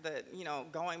fact that,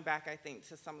 going back, I think,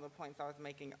 to some of the points I was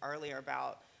making earlier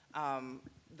about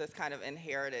this kind of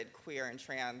inherited queer and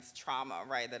trans trauma,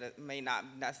 right, that it may not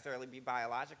necessarily be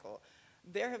biological.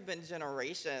 There have been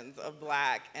generations of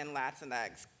Black and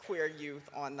Latinx queer youth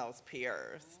on those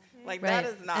piers. Like, Right. that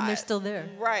is not... And they're still there.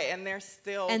 Right, and they're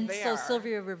still And there. so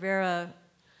Sylvia Rivera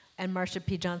and Marsha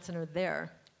P. Johnson are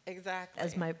there Exactly.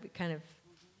 as my kind of...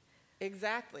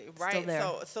 Exactly, Still right? there.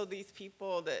 So these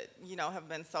people that, have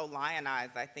been so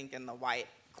lionized, I think, in the white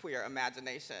queer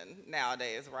imagination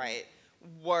nowadays, right,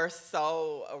 were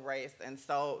so erased and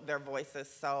so their voices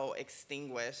so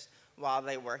extinguished while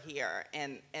they were here.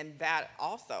 And that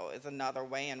also is another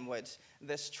way in which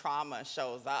this trauma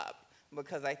shows up,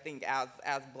 because I think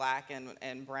as Black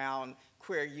and brown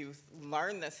queer youth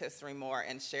learn this history more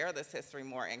and share this history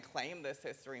more and claim this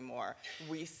history more,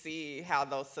 we see how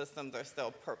those systems are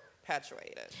still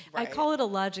perpetuated. Right? I call it a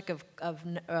logic of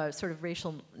sort of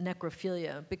racial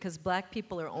necrophilia, because Black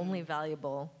people are only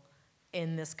valuable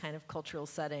in this kind of cultural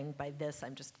setting. By this,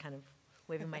 I'm just kind of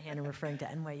waving my hand and referring to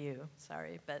NYU,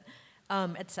 sorry, but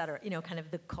et cetera, kind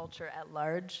of the culture at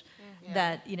large,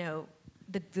 that,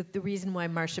 the reason why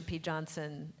Marsha P.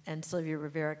 Johnson and Sylvia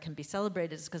Rivera can be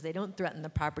celebrated is because they don't threaten the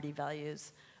property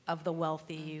values of the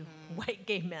wealthy white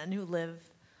gay men who live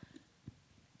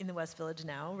in the West Village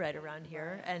now, right around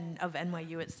here, and of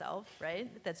NYU itself,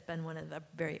 right? That's been one of the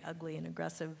very ugly and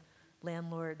aggressive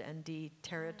landlord and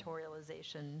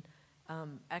deterritorialization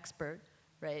expert,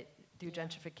 right, through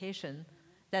gentrification,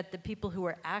 that the people who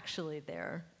are actually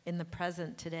there in the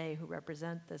present today, who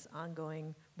represent this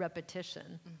ongoing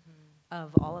repetition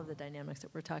of all of the dynamics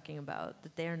that we're talking about,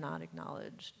 that they are not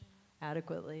acknowledged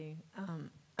adequately.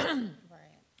 Right.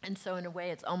 And so in a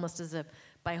way, it's almost as if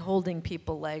by holding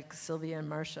people like Sylvia and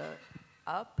Marsha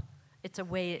up, it's a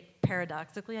way,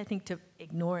 paradoxically, I think, to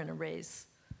ignore and erase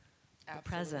the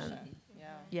present.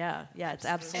 Yeah, it's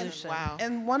absolution. Wow.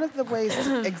 And one of the ways,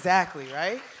 exactly,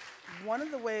 right? One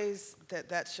of the ways that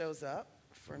that shows up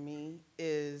for me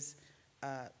is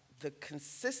the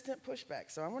consistent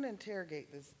pushback. So I want to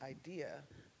interrogate this idea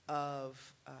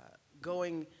of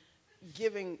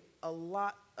giving a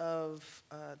lot of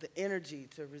the energy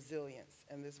to resilience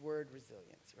and this word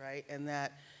resilience, right? And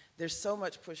that there's so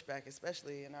much pushback,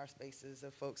 especially in our spaces,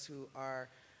 of folks who are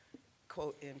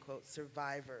quote, end quote,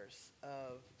 survivors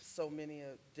of so many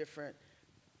different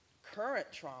current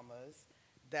traumas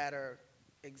that are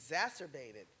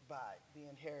exacerbated by the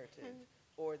inherited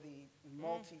or the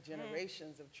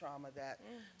multi-generations of trauma that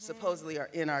supposedly are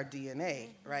in our DNA,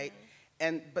 right?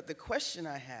 But the question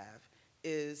I have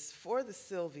is for the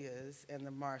Sylvias and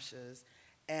the Marcias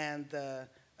and the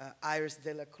Iris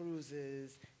de la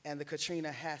Cruzes and the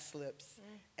Katrina Haslips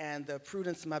and the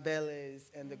Prudence Mabeles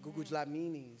and the Gugu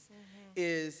Dlaminis,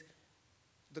 is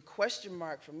the question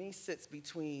mark for me sits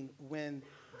between when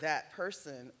that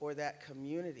person or that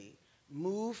community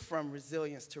moved from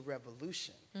resilience to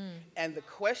revolution. And the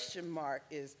question mark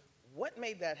is, what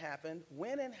made that happen,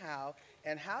 when and how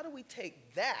do we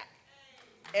take that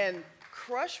and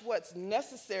crush what's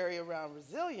necessary around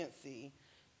resiliency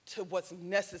to what's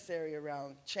necessary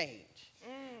around change?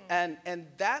 And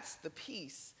that's the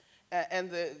piece. And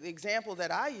the example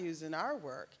that I use in our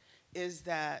work is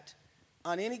that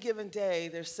on any given day,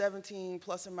 there's 17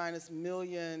 plus or minus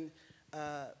million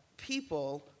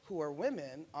people who are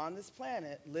women on this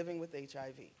planet living with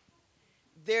HIV.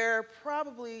 There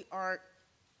probably aren't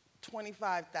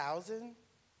 25,000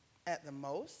 at the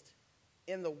most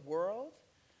in the world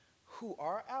who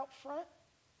are out front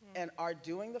and are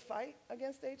doing the fight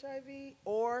against HIV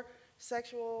or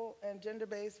sexual and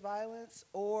gender-based violence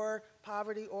or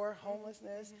poverty or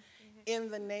homelessness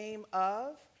in the name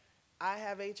of, I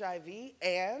have HIV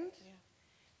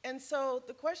and so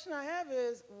the question I have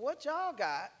is, what y'all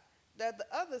got that the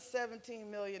other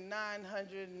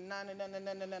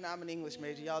 17,900,999, I'm an English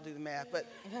major, y'all do the math, but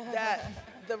that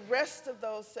the rest of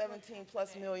those 17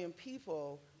 plus million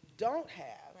people don't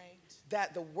have,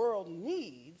 that the world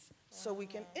needs so we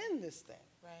can end this thing.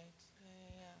 Thank you.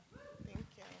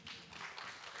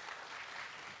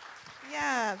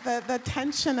 Yeah, the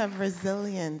tension of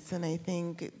resilience, and I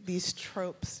think these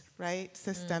tropes, right,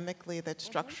 systemically, that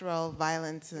structural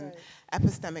violence and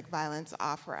epistemic violence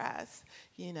offer us,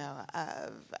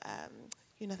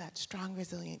 that strong,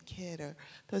 resilient kid or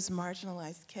those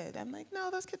marginalized kid. I'm like, no,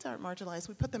 those kids aren't marginalized.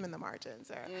 We put them in the margins.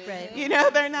 Or,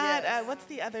 they're not, what's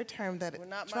the other term that we're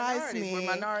not drives minorities, me?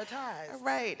 we're minoritized.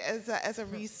 Right, as a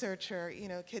researcher,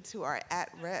 kids who are at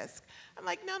risk. I'm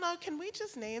like, no, can we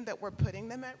just name that we're putting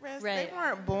them at risk? Right. They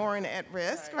weren't born at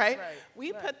risk, right?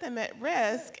 We put them at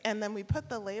risk, and then we put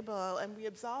the label, and we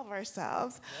absolve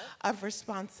ourselves of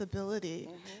responsibility.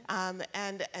 And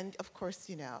of course,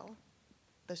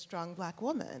 the strong Black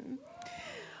woman,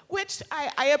 which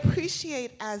I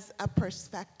appreciate as a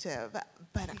perspective,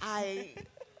 but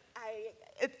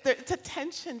it's a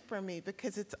tension for me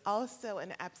because it's also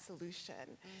an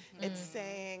absolution. It's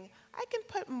saying, I can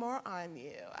put more on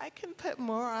you. I can put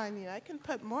more on you. I can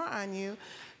put more on you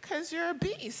because you're a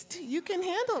beast. You can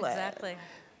handle it. Exactly.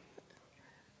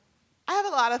 I have a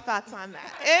lot of thoughts on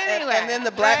that. Anyway, and then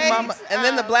the Black mama, and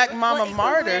then the Black mama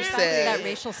martyr said, that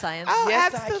racial science. Oh,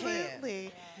 yes, absolutely. I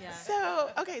can. Yeah.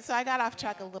 So I got off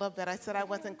track a little bit. I said I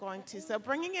wasn't going to. So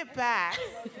bringing it back,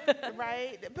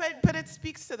 right? But it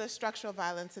speaks to the structural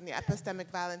violence and the epistemic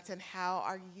violence and how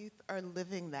our youth are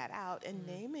living that out and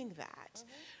naming that,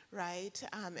 right?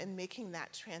 And making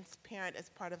that transparent as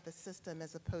part of the system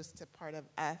as opposed to part of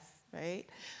us, right?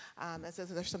 As if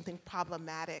there's something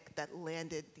problematic that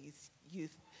landed these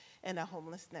youth in a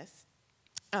homelessness,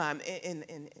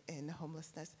 in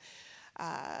homelessness.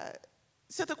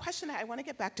 So the question, I want to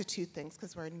get back to two things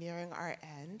because we're nearing our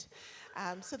end.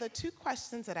 So the two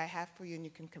questions that I have for you, and you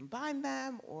can combine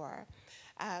them, or,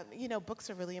 books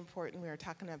are really important. We were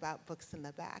talking about books in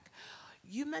the back.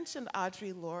 You mentioned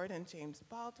Audre Lorde and James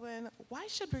Baldwin. Why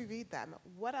should we read them?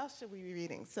 What else should we be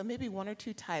reading? So maybe one or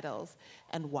two titles,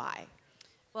 and why?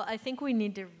 Well, I think we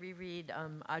need to reread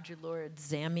Audre Lorde's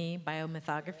ZAMI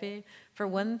biomythography. For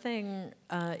one thing,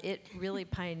 it really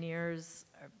pioneers,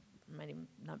 or might even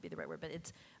not be the right word, but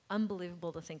it's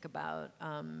unbelievable to think about.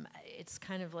 It's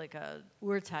kind of like a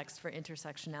urtext for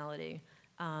intersectionality.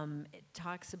 It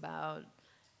talks about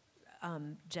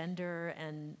gender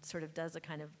and sort of does a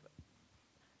kind of,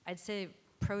 I'd say,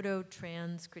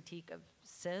 proto-trans critique of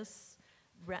cis,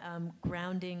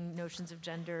 grounding notions of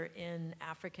gender in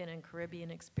African and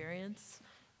Caribbean experience,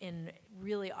 and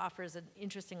really offers an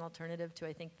interesting alternative to,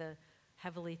 I think, the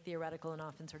heavily theoretical and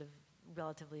often sort of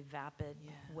relatively vapid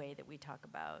way that we talk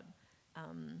about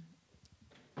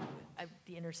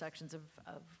the intersections of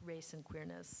race and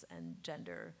queerness and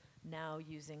gender, now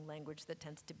using language that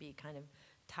tends to be kind of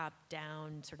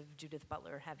top-down, sort of Judith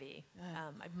Butler heavy.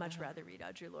 I'd much rather read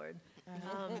Audre Lorde.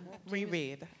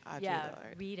 Reread Audre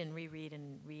Lorde. Read and reread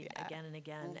and read again and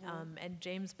again. And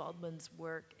James Baldwin's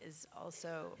work is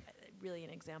also really an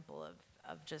example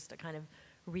of just a kind of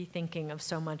rethinking of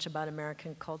so much about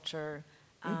American culture,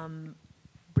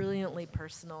 brilliantly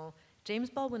personal.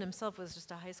 James Baldwin himself was just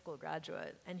a high school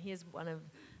graduate, and he is one of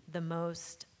the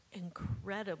most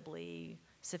incredibly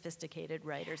sophisticated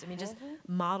writers. I mean, just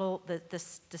model,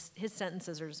 his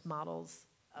sentences are just models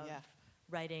of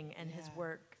writing, and his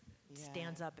work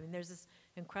stands up. I mean, there's this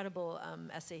incredible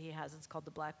essay he has, it's called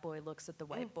The Black Boy Looks at the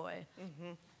White Boy.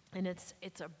 And it's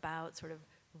about sort of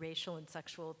racial and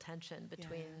sexual tension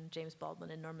between James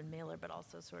Baldwin and Norman Mailer, but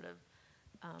also sort of,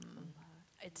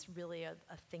 it's really a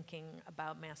thinking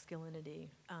about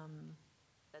masculinity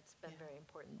that's been very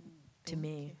important to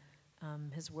me,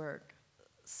 his work.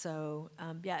 So,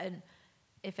 and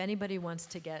if anybody wants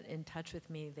to get in touch with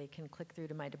me, they can click through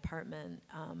to my department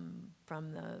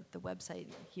from the website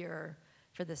here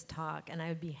for this talk, and I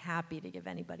would be happy to give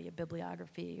anybody a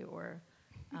bibliography or,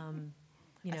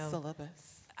 you know. A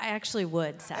syllabus. I actually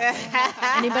would, sadly.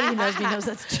 Anybody who knows me knows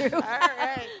that's true. All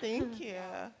right, thank you.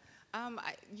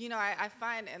 I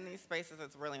find in these spaces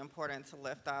it's really important to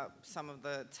lift up some of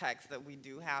the texts that we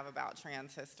do have about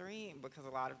trans history, because a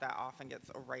lot of that often gets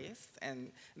erased,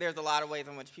 and there's a lot of ways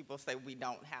in which people say we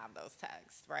don't have those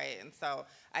texts, right? And so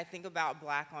I think about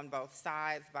Black on Both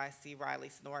Sides by C. Riley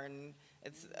Snorton.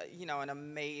 It's an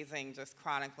amazing just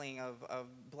chronicling of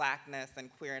Blackness and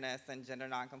queerness and gender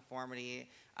nonconformity,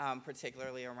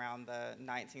 particularly around the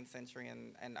 19th century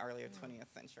and earlier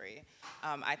 20th century.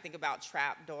 I think about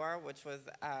Trapdoor, which was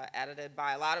edited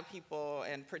by a lot of people,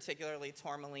 and particularly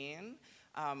Tourmaline.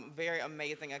 Very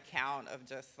amazing account of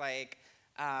just like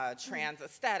trans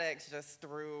aesthetics just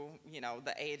through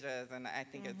the ages, and I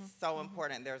think it's so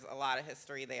important. There's a lot of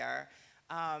history there.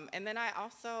 And then I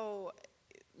also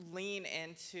lean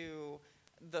into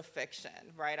the fiction,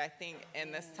 right? I think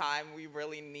in this time we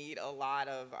really need a lot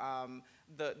of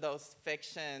those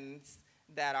fictions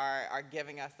that are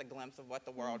giving us a glimpse of what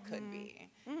the world could be.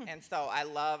 And so I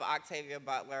love Octavia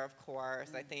Butler, of course.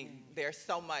 I think there's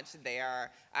so much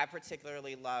there. I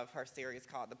particularly love her series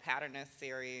called the Patternist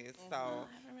series. So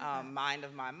Mind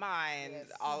of My Mind,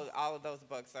 all of those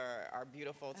books are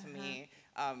beautiful to me.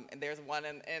 And there's one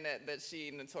in it that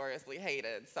she notoriously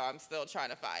hated, so I'm still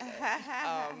trying to find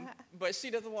it. But she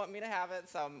doesn't want me to have it,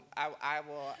 so I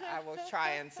will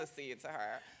try and succeed to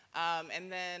her.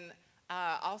 And then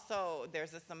also,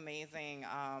 there's this amazing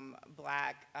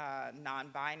Black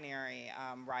non-binary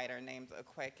writer named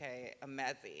Akweke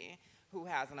Emezi, who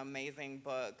has an amazing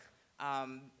book.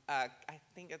 I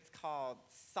think it's called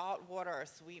Saltwater or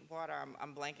Sweetwater.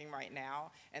 I'm blanking right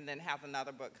now. And then has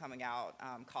another book coming out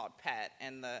called Pet.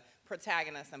 And the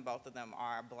protagonists in both of them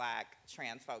are Black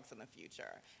trans folks in the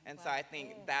future. And so I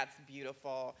think that's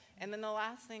beautiful. And then the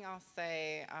last thing I'll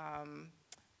say,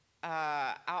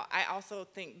 I also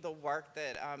think the work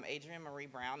that Adrienne Marie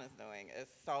Brown is doing is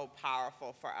so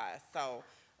powerful for us. So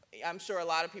I'm sure a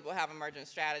lot of people have emergent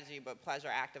strategy, but pleasure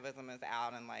activism is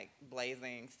out and like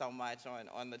blazing so much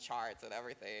on the charts and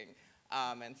everything.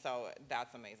 And so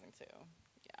that's amazing too.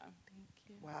 Yeah. Thank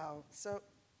you. Wow. So,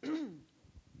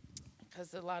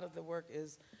 because a lot of the work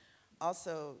is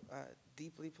also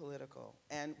deeply political,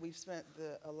 and we've spent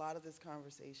a lot of this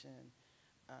conversation,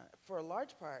 for a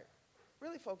large part,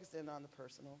 really focused in on the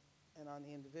personal and on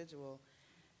the individual.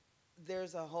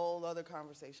 There's a whole other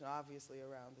conversation, obviously,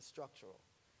 around the structural.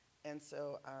 And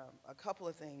so a couple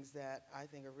of things that I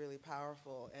think are really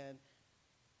powerful. And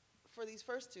for these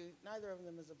first two, neither of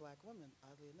them is a Black woman,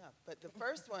 oddly enough. But the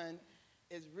first one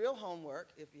is real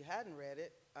homework, if you hadn't read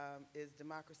it, is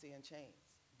Democracy in Chains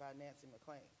by Nancy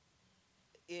McLean.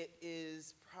 It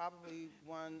is probably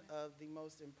one of the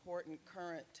most important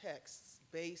current texts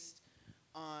based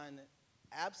on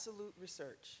absolute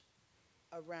research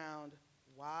around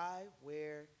why,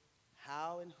 where,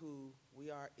 how, and who we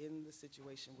are in the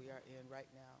situation we are in right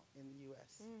now in the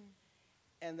US.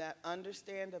 And that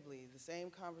understandably, the same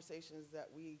conversations that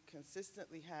we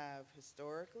consistently have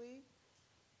historically,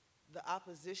 the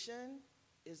opposition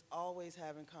is always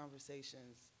having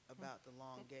conversations about the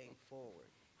long game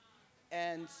forward.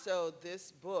 And so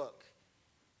this book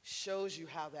shows you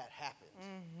how that happened.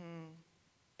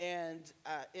 And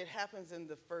it happens in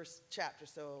the first chapter,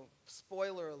 so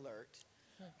spoiler alert.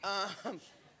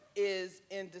 is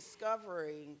in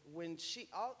discovering when she's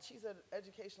an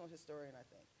educational historian, I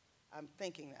think. I'm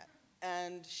thinking that.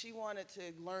 And she wanted to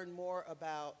learn more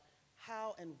about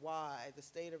how and why the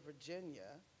state of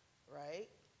Virginia, right,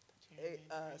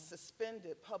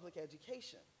 suspended public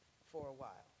education for a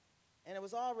while. And it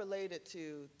was all related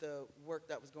to the work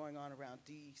that was going on around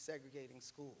desegregating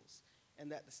schools,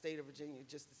 and that the state of Virginia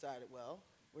just decided, well,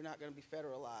 we're not going to be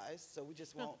federalized, so we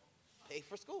just won't pay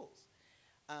for schools.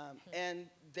 And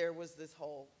there was this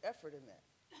whole effort in that.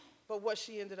 But what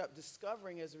she ended up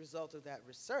discovering as a result of that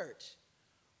research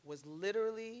was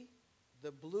literally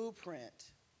the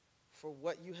blueprint for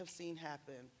what you have seen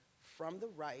happen from the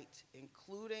right,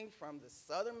 including from the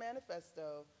Southern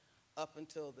Manifesto up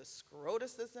until the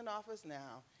SCROTUS that's in office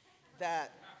now,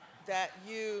 that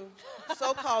you,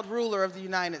 so-called ruler of the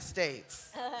United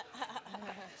States.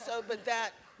 So, but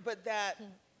that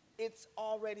it's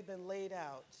already been laid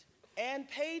out and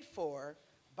paid for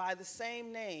by the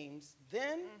same names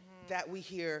then that we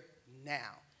hear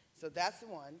now. So that's the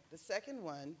one. The second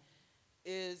one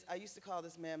is, I used to call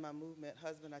this man my movement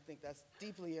husband. I think that's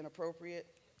deeply inappropriate.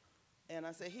 And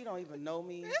I said, he don't even know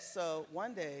me. So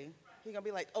one day, he's gonna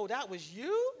be like, oh, that was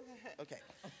you? Okay.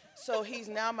 So he's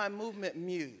now my movement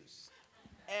muse.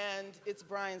 And it's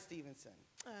Brian Stevenson.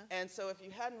 And so if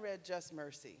you hadn't read Just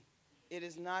Mercy, it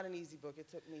is not an easy book. It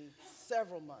took me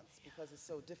several months because it's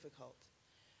so difficult.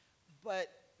 But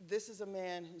this is a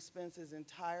man who spends his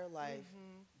entire life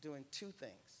doing two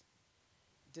things: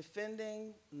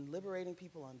 defending and liberating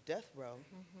people on death row,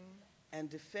 and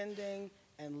defending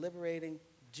and liberating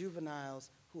juveniles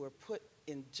who are put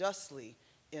unjustly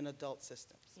in adult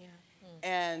systems. Yeah.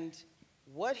 And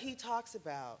what he talks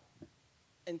about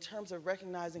in terms of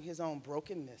recognizing his own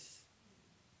brokenness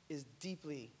is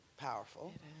deeply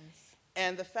powerful. It is.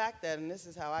 And the fact that, and this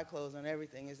is how I close on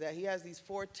everything, is that he has these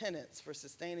 4 tenets for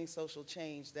sustaining social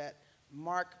change that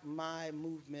mark my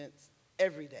movements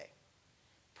every day.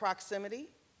 Proximity,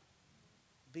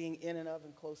 being in and of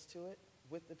and close to it,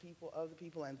 with the people, of the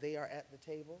people, and they are at the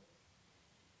table.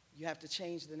 You have to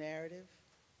change the narrative.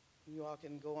 You all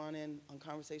can go on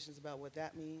conversations about what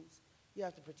that means. You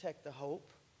have to protect the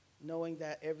hope, knowing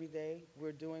that every day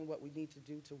we're doing what we need to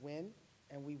do to win,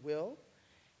 and we will.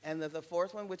 And the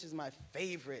fourth one, which is my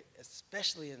favorite,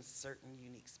 especially in certain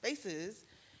unique spaces,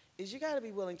 is you gotta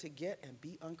be willing to get and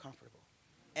be uncomfortable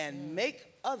and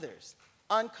make others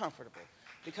uncomfortable.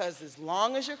 Because as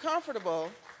long as you're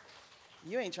comfortable,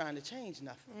 you ain't trying to change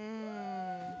nothing.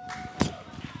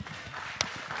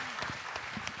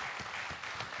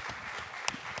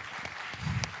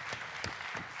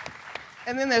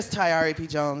 And then there's Tayari P.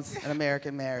 Jones, An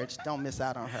American Marriage. Don't miss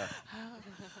out on her.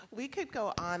 We could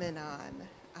go on and on,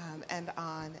 and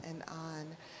on and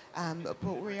on,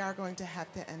 but we are going to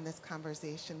have to end this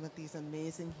conversation with these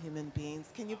amazing human beings.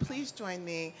 Can you please join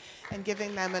me in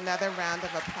giving them another round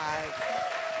of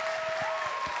applause?